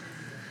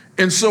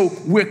 And so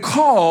we're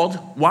called,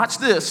 watch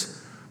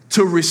this,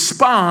 to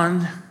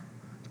respond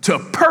to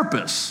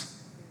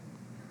purpose,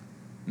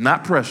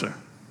 not pressure.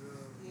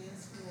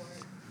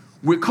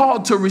 We're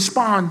called to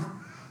respond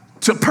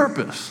to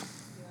purpose.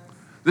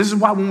 This is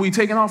why when we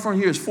take an offering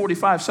here, it's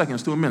 45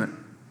 seconds to a minute.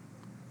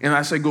 And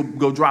I say,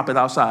 go drop it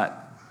outside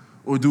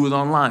or do it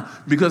online.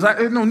 Because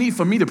there's no need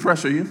for me to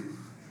pressure you.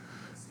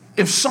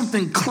 If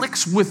something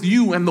clicks with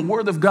you and the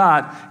word of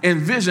God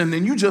and vision,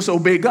 then you just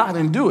obey God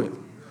and do it.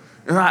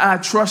 And I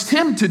trust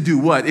him to do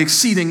what?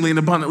 Exceedingly and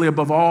abundantly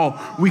above all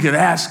we could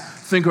ask,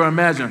 think, or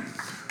imagine.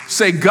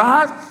 Say,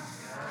 God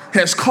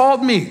has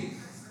called me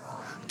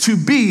to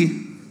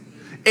be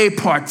a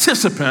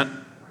participant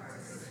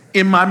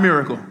in my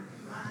miracle.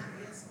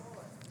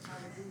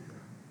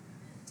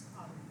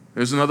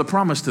 There's another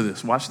promise to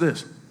this. Watch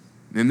this.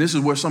 And this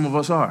is where some of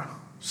us are.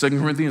 2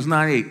 Corinthians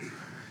 9:8.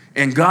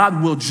 And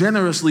God will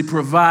generously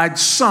provide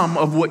some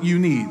of what you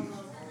need.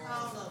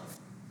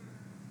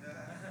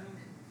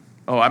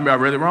 Oh, I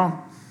read it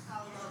wrong?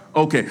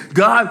 Okay.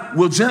 God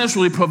will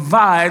generously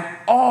provide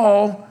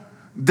all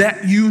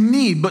that you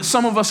need. But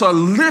some of us are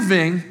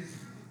living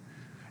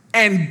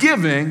and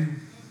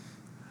giving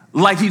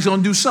like he's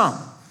going to do some.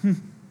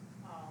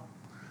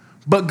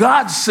 But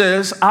God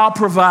says, I'll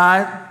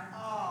provide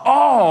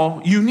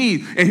all you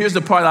need. And here's the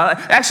part.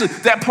 Actually,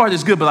 that part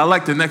is good, but I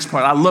like the next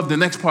part. I love the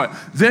next part.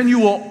 Then you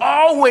will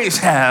always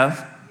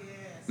have,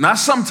 not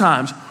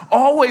sometimes,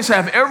 always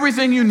have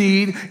everything you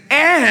need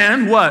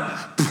and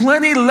what?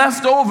 Plenty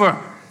left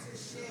over.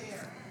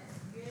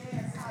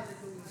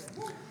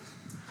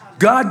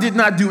 God did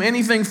not do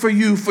anything for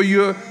you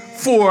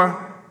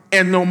for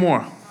and no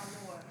more.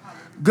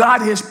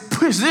 God has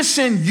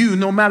positioned you,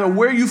 no matter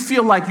where you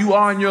feel like you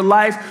are in your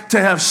life, to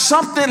have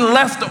something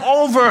left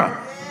over.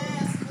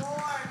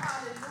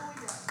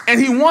 And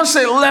he wants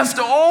it left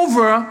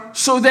over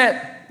so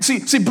that,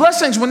 see,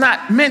 blessings were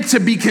not meant to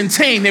be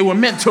contained. They were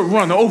meant to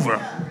run over.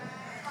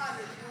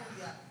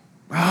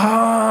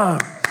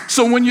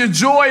 So when your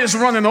joy is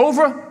running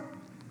over,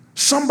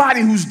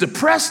 somebody who's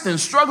depressed and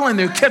struggling,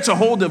 they'll catch a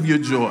hold of your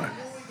joy.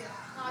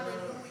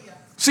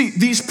 See,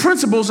 these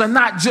principles are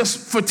not just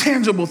for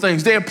tangible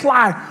things. They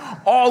apply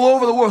all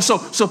over the world. So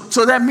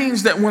that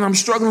means that when I'm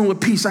struggling with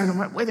peace, I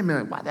go, wait a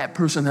minute, why that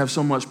person have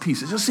so much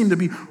peace? It just seems to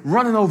be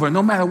running over.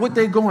 No matter what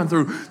they're going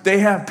through, they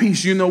have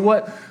peace. You know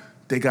what?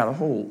 They got a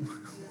hold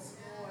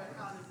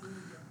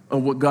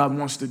of what God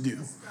wants to do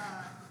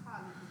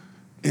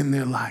in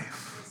their life.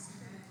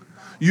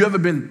 You ever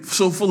been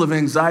so full of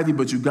anxiety,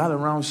 but you got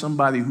around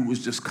somebody who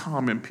was just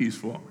calm and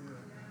peaceful?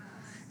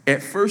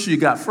 At first, you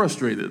got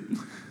frustrated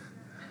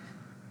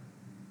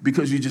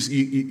because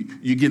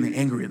you're getting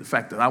angry at the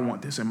fact that I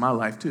want this in my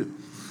life too.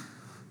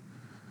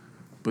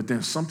 But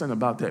then something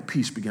about that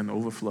peace began to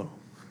overflow,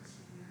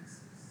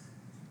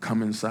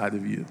 come inside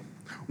of you.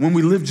 When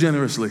we live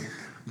generously,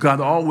 God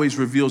always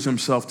reveals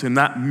himself to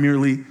not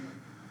merely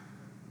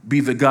be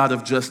the God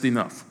of just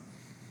enough.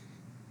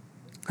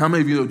 How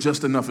many of you know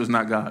just enough is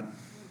not God?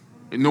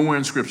 Nowhere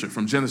in Scripture,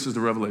 from Genesis to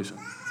Revelation.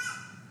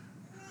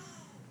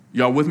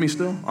 Y'all with me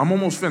still? I'm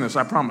almost finished,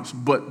 I promise.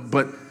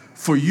 But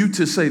for you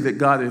to say that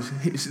God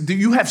is, do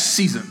you have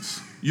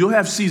seasons? You'll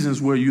have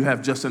seasons where you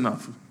have just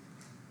enough.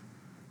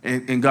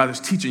 And God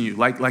is teaching you.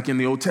 Like in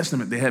the Old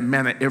Testament, they had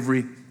manna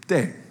every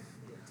day.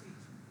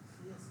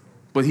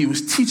 But he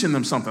was teaching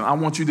them something. I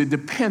want you to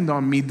depend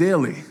on me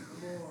daily.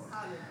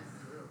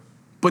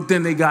 But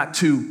then they got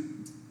to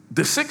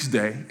the sixth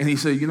day, and he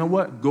said, you know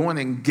what? Go in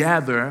and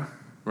gather,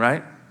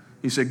 right?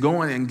 He said,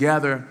 go in and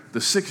gather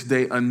the sixth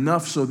day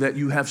enough so that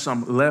you have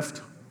some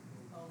left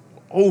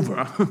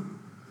over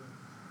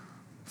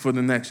for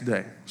the next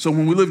day. So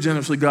when we live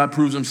generously, God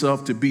proves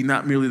himself to be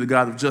not merely the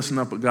God of just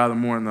enough, but God of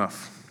more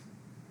enough.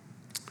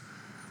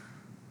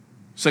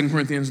 2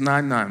 Corinthians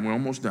 9:9, we're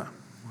almost done.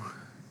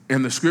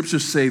 And the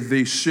scriptures say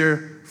they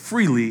share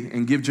freely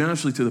and give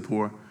generously to the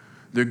poor.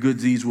 Their good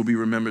deeds will be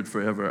remembered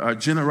forever. Our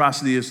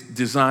generosity is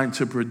designed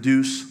to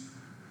produce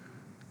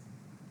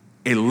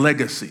a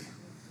legacy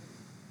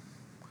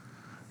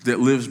that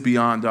lives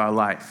beyond our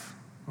life.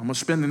 I'm going to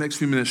spend the next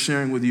few minutes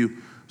sharing with you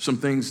some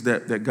things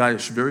that God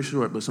is very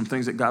short, but some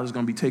things that God is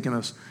going to be taking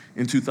us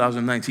in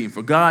 2019.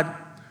 For God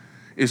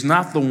is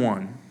not the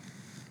one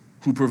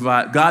who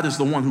God is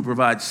the one who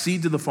provides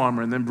seed to the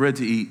farmer and then bread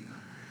to eat.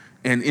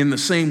 And in the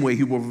same way,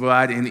 he will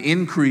provide an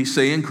increase,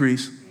 say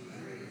increase,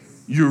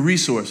 your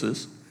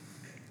resources,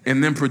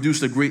 and then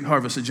produce a great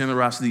harvest of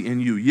generosity in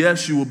you.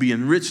 Yes, you will be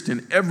enriched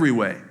in every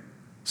way.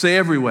 Say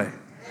every way.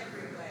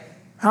 Every way.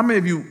 How many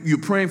of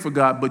you're praying for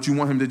God, but you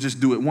want him to just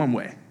do it one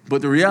way?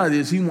 But the reality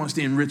is he wants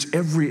to enrich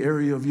every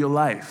area of your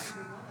life.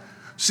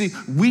 See,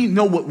 we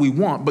know what we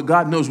want, but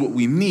God knows what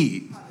we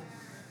need.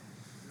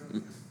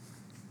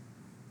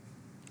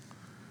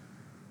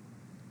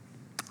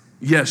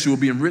 Yes, you will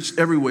be enriched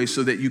every way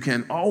so that you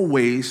can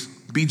always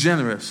be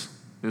generous.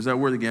 There's that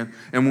word again.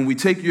 And when we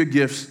take your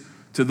gifts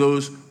to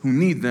those who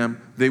need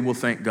them, they will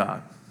thank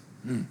God.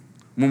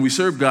 When we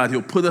serve God,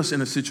 he'll put us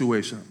in a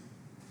situation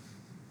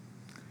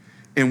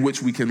in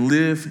which we can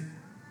live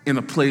in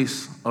a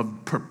place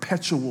of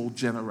perpetual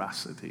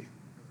generosity.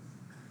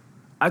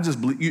 I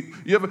just believe,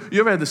 you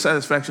ever had the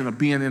satisfaction of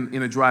being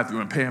in a drive-thru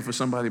and paying for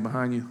somebody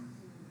behind you?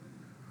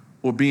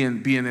 Or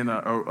being in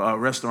a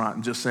restaurant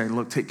and just saying,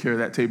 look, take care of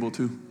that table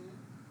too?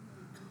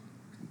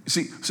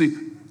 See,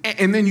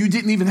 and then you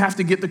didn't even have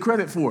to get the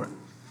credit for it.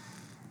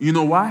 You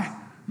know why?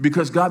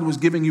 Because God was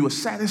giving you a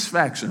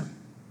satisfaction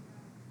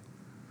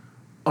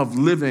of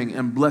living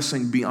and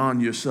blessing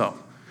beyond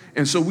yourself.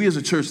 And so we as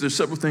a church, there's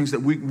several things that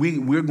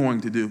we're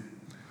going to do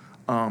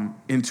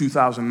in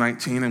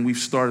 2019, and we've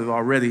started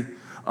already.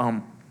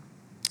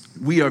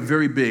 We are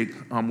very big.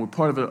 We're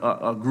part of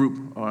a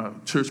group, a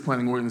church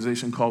planting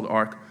organization called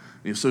ARC,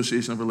 the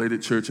Association of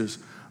Related Churches,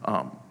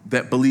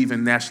 that believe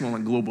in national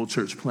and global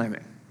church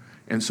planting.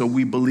 And so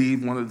we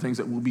believe one of the things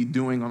that we'll be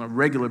doing on a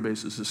regular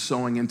basis is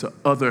sowing into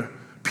other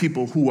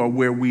people who are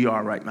where we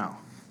are right now.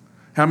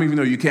 How many of you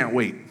know you can't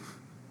wait?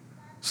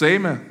 Say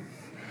amen.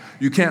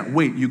 You can't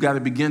wait. You got to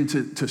begin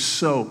to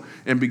sow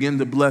and begin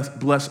to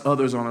bless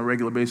others on a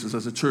regular basis.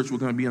 As a church, we're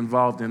going to be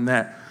involved in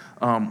that.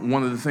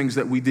 One of the things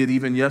that we did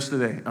even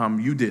yesterday,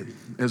 you did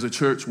as a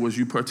church, was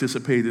you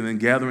participated in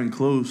gathering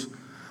clothes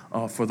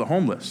for the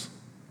homeless.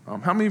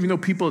 How many of you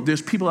know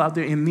there's people out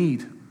there in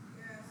need?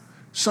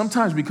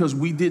 Sometimes because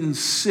we didn't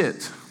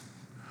sit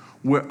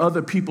where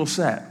other people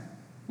sat,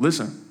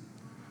 listen,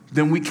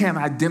 then we can't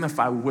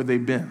identify where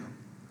they've been.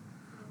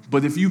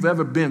 But if you've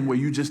ever been where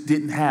you just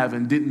didn't have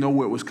and didn't know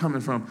where it was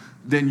coming from,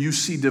 then you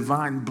see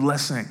divine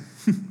blessing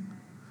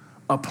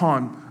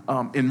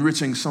upon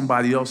enriching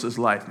somebody else's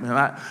life.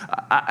 Man,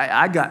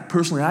 I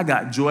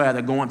got joy out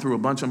of going through a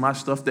bunch of my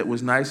stuff that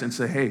was nice and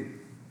say, hey,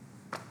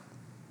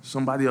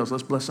 somebody else,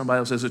 let's bless somebody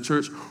else. As a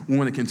church, we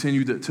want to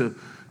continue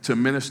to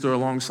minister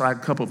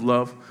alongside Cup of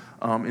Love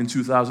in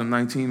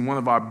 2019. One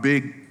of our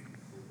big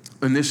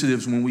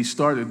initiatives when we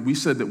started, we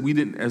said that we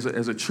didn't, as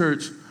a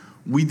church,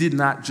 we did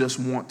not just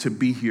want to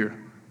be here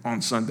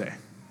on Sunday.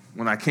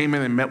 When I came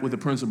in and met with the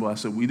principal, I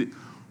said we didn't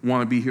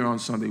want to be here on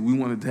Sunday. We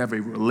wanted to have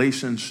a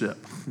relationship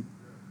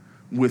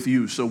with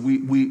you. So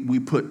we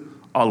put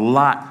a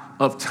lot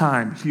of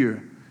time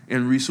here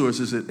and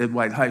resources at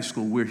White High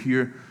School. We're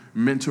here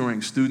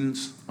mentoring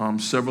students.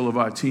 Several of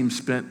our teams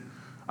spent,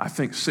 I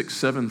think,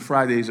 6-7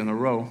 Fridays in a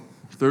row,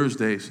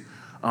 Thursdays,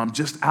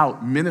 just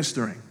out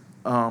ministering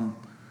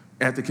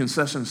at the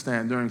concession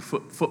stand during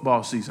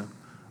football season.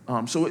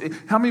 How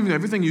many of you know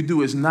everything you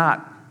do is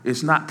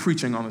not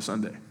preaching on a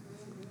Sunday?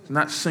 It's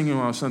not singing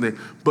on a Sunday.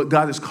 But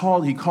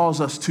God He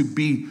calls us to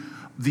be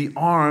the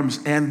arms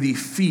and the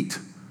feet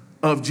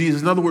of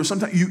Jesus. In other words,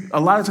 a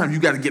lot of times you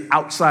got to get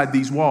outside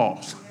these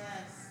walls.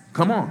 Yes.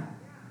 Come on.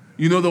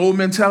 You know the old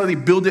mentality,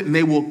 build it and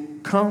they will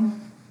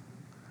come.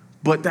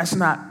 But that's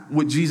not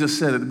what Jesus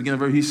said at the beginning of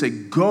the verse. He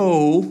said,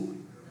 go.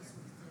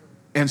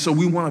 And so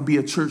we want to be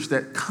a church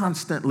that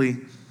constantly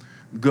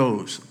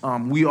goes.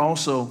 You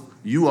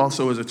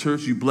also as a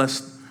church, you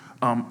blessed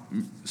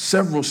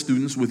several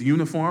students with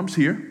uniforms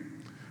here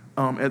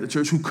at the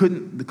church who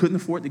couldn't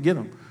afford to get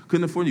them.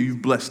 Couldn't afford it.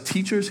 You've blessed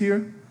teachers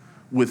here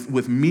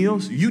with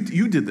meals.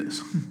 You did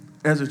this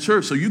as a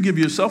church, so you give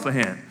yourself a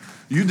hand.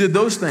 You did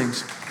those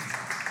things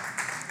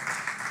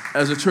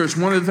as a church.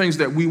 One of the things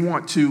that we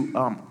want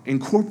to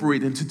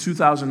incorporate into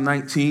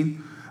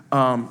 2019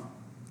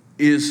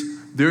 is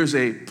there's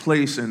a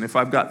place, and if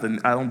I've got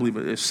I don't believe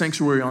it, a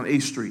Sanctuary on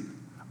 8th Street.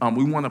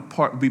 We want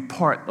to be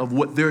part of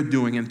what they're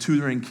doing in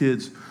tutoring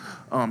kids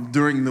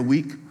during the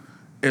week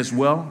as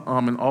well,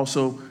 and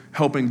also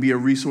helping be a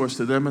resource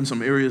to them in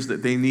some areas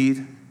that they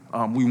need.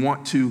 We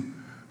want to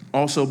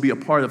also be a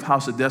part of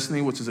House of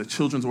Destiny, which is a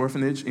children's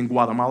orphanage in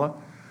Guatemala.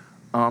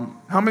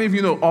 How many of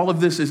you know all of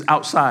this is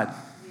outside?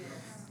 Yes.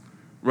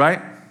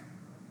 Right?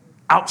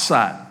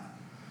 Outside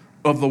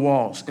of the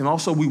walls. And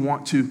also we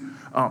want to,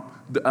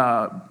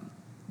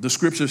 the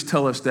scriptures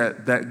tell us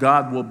that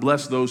God will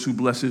bless those who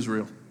bless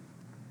Israel.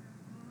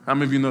 How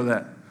many of you know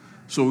that?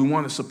 So we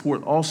want to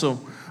support also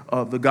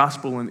the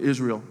gospel in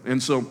Israel.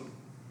 And so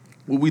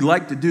what we'd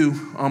like to do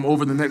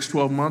over the next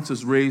 12 months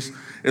is raise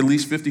at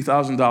least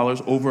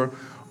 $50,000 over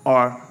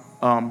our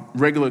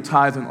regular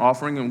tithe and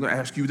offering. And I'm going to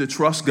ask you to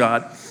trust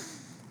God.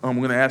 I'm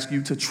going to ask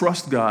you to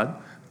trust God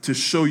to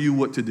show you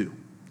what to do.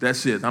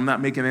 That's it. I'm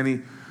not making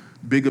any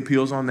big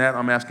appeals on that.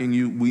 I'm asking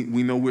you,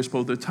 we know we're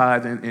supposed to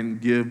tithe and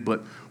give,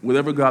 but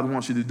whatever God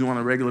wants you to do on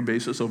a regular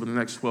basis over the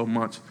next 12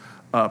 months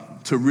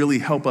to really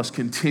help us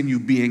continue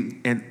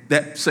being, and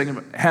that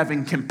second,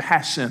 having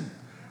compassion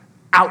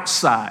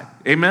outside.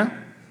 Amen?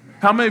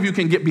 How many of you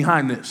can get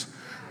behind this?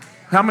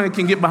 How many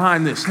can get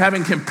behind this?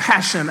 Having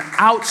compassion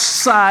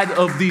outside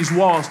of these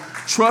walls.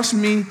 Trust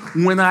me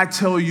when I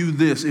tell you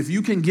this. If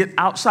you can get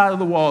outside of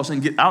the walls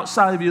and get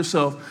outside of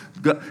yourself,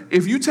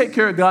 if you take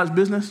care of God's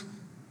business,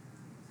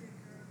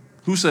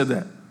 who said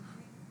that?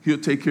 He'll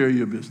take care of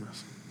your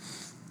business.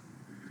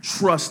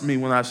 Trust me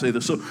when I say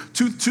this. So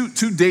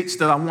two dates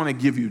that I want to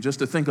give you just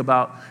to think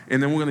about,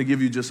 and then we're going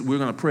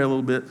to pray a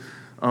little bit,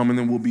 and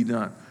then we'll be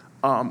done.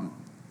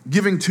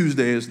 Giving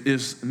Tuesday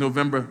is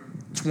November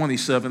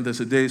 27th. It's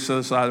a day set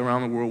aside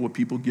around the world where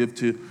people give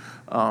to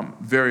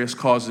various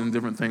causes and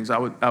different things. I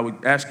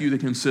would ask you to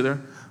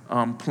consider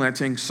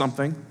planting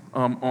something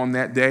on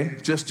that day,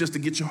 just to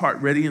get your heart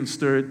ready and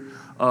stirred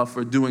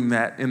for doing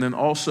that. And then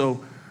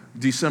also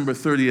December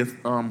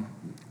 30th,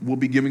 we'll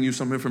be giving you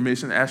some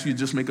information. Ask you to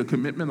just make a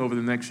commitment over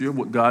the next year,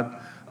 what God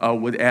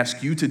would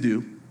ask you to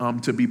do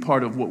to be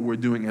part of what we're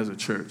doing as a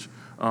church.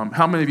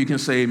 How many of you can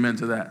say amen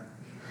to that?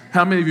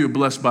 How many of you are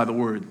blessed by the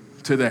word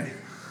today?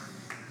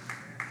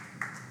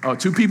 Oh,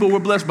 2 people were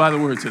blessed by the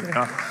word today.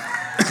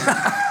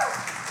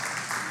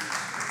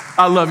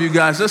 I love you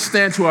guys. Let's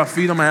stand to our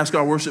feet. I'm going to ask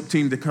our worship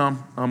team to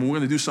come. We're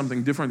going to do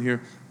something different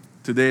here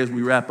today as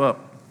we wrap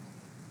up.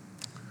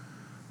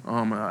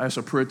 I ask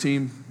our prayer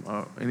team,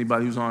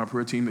 anybody who's on our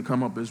prayer team, to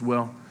come up as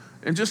well.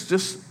 And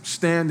just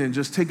stand and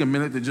just take a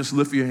minute to just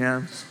lift your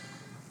hands.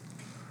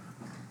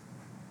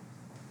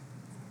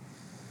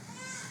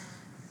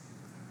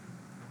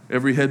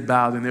 Every head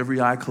bowed and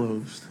every eye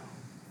closed.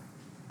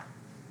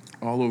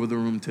 All over the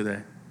room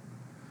today.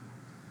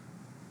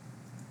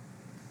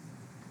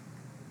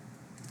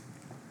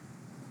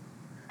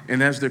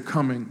 And as they're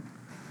coming,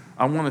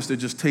 I want us to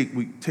just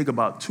take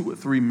about 2 or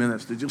 3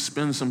 minutes to just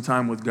spend some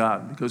time with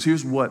God. Because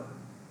here's what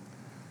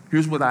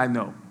I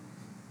know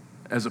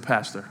as a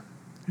pastor.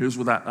 Here's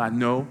what I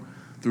know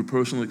through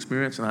personal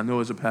experience, and I know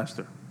as a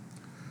pastor.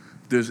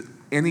 If there's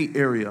any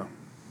area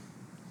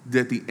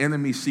that the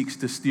enemy seeks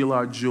to steal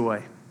our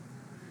joy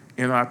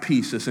and our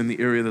peace, it's in the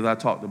area that I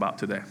talked about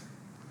today.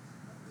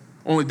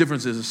 Only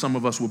difference is that some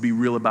of us will be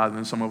real about it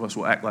and some of us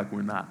will act like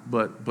we're not.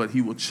 But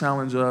he will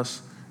challenge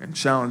us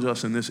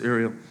in this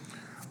area.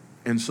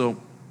 And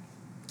so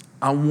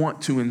I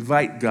want to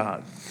invite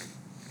God.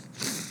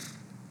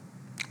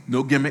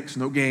 No gimmicks,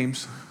 no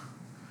games.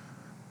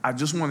 I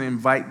just want to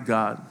invite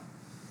God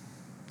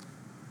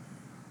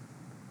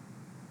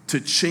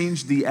to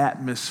change the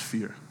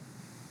atmosphere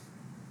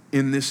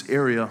in this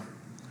area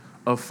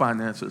of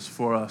finances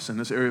for us, in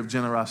this area of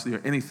generosity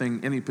or anything,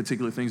 any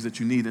particular things that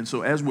you need. And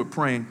so as we're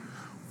praying,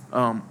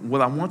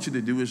 what I want you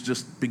to do is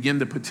just begin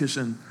to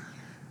petition,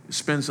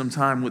 spend some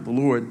time with the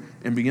Lord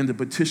and begin to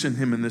petition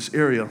him in this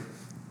area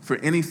for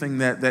anything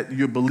that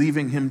you're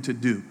believing him to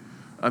do.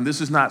 This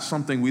is not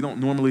something, we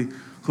don't normally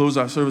close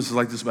our services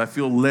like this, but I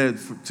feel led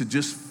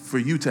for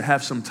you to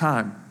have some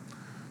time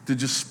to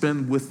just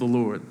spend with the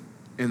Lord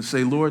and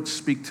say, Lord,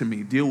 speak to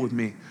me, deal with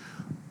me.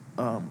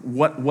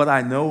 What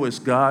I know is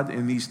God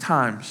in these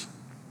times,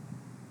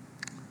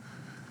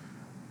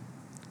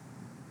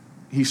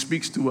 he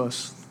speaks to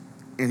us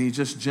and he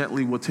just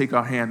gently will take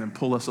our hand and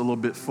pull us a little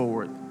bit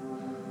forward.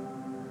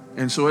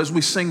 And so as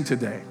we sing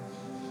today,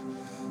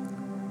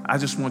 I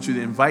just want you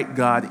to invite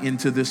God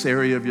into this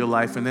area of your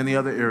life and any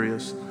other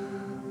areas.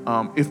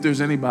 If there's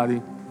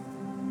anybody,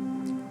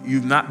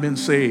 you've not been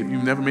saved,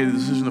 you've never made a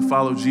decision to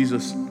follow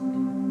Jesus,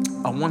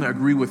 I want to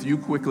agree with you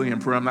quickly in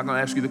prayer. I'm not going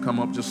to ask you to come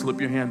up. Just slip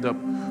your hand up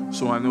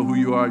so I know who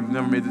you are. You've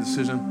never made the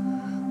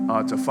decision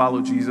to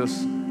follow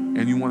Jesus,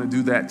 and you want to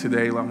do that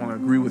today. I want to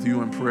agree with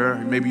you in prayer.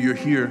 Maybe you're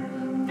here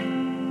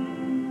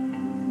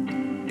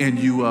and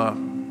you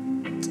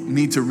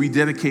need to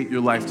rededicate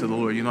your life to the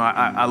Lord. You know,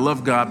 I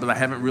love God, but I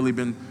haven't really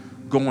been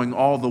going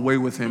all the way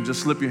with him.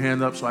 Just slip your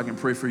hand up so I can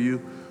pray for you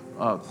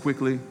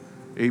quickly.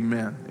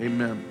 Amen.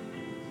 Amen.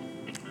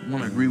 I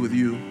want to agree with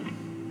you.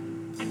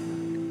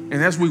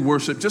 And as we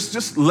worship,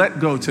 just let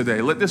go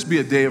today. Let this be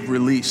a day of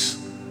release,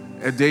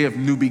 a day of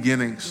new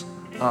beginnings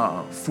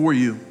for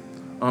you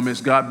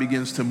as God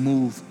begins to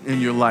move in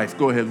your life.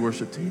 Go ahead,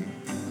 worship team.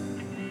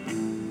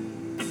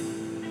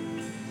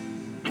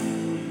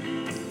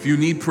 If you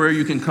need prayer,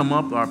 you can come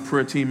up. Our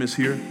prayer team is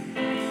here.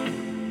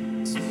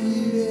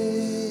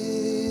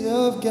 Spirit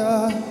of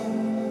God,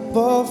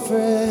 fall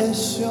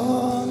fresh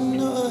on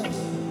us.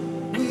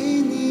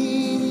 We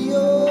need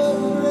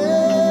your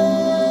presence.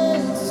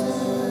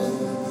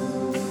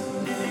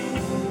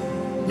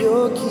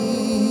 Your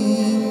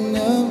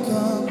kingdom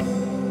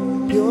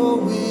come, your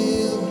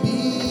will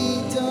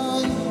be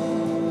done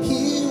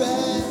here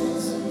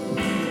as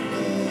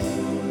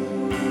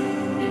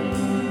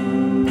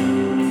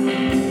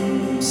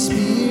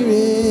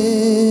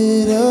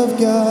Spirit of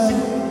God,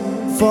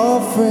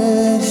 fall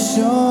fresh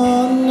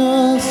on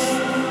us.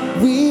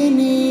 We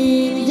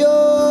need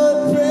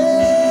your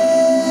presence.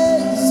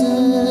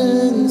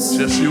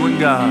 Just you and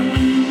God.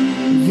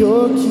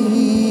 Your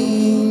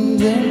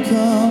kingdom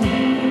come,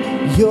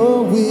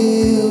 your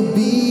will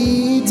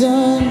be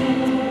done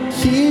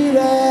here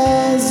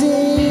as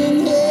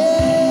in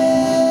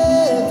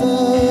heaven.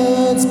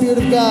 Spirit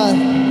of God,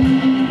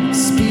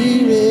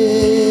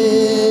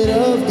 Spirit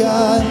of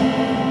God,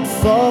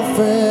 fall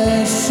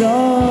fresh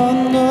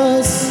on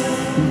us.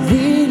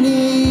 We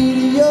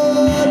need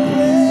your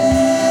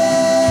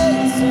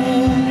presence.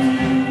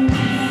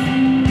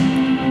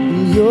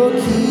 Your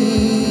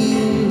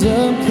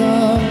kingdom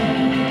come,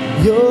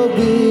 your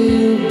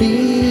will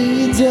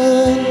be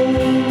done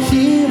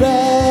here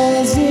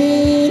as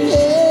in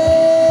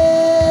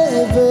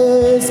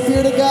heaven.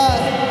 Spirit of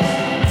God,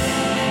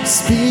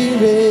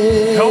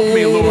 Spirit Help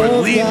me, Lord.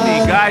 of Lead me,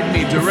 God, guide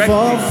me, direct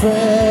fall me.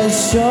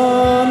 fresh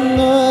on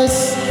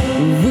us.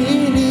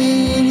 We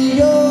need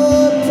your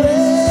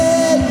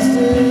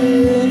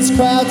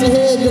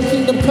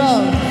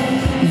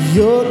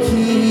Your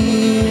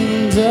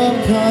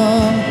kingdom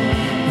come,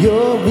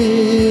 your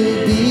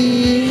will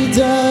be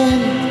done,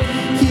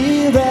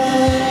 here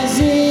as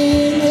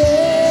in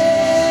heaven.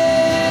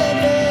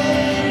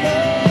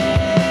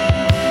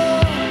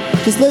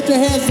 Just lift your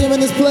hands to him in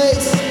this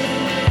place.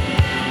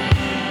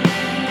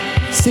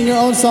 Sing your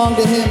own song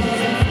to him.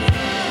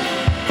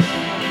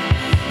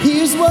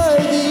 He's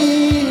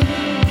worthy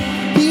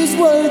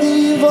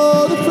of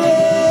all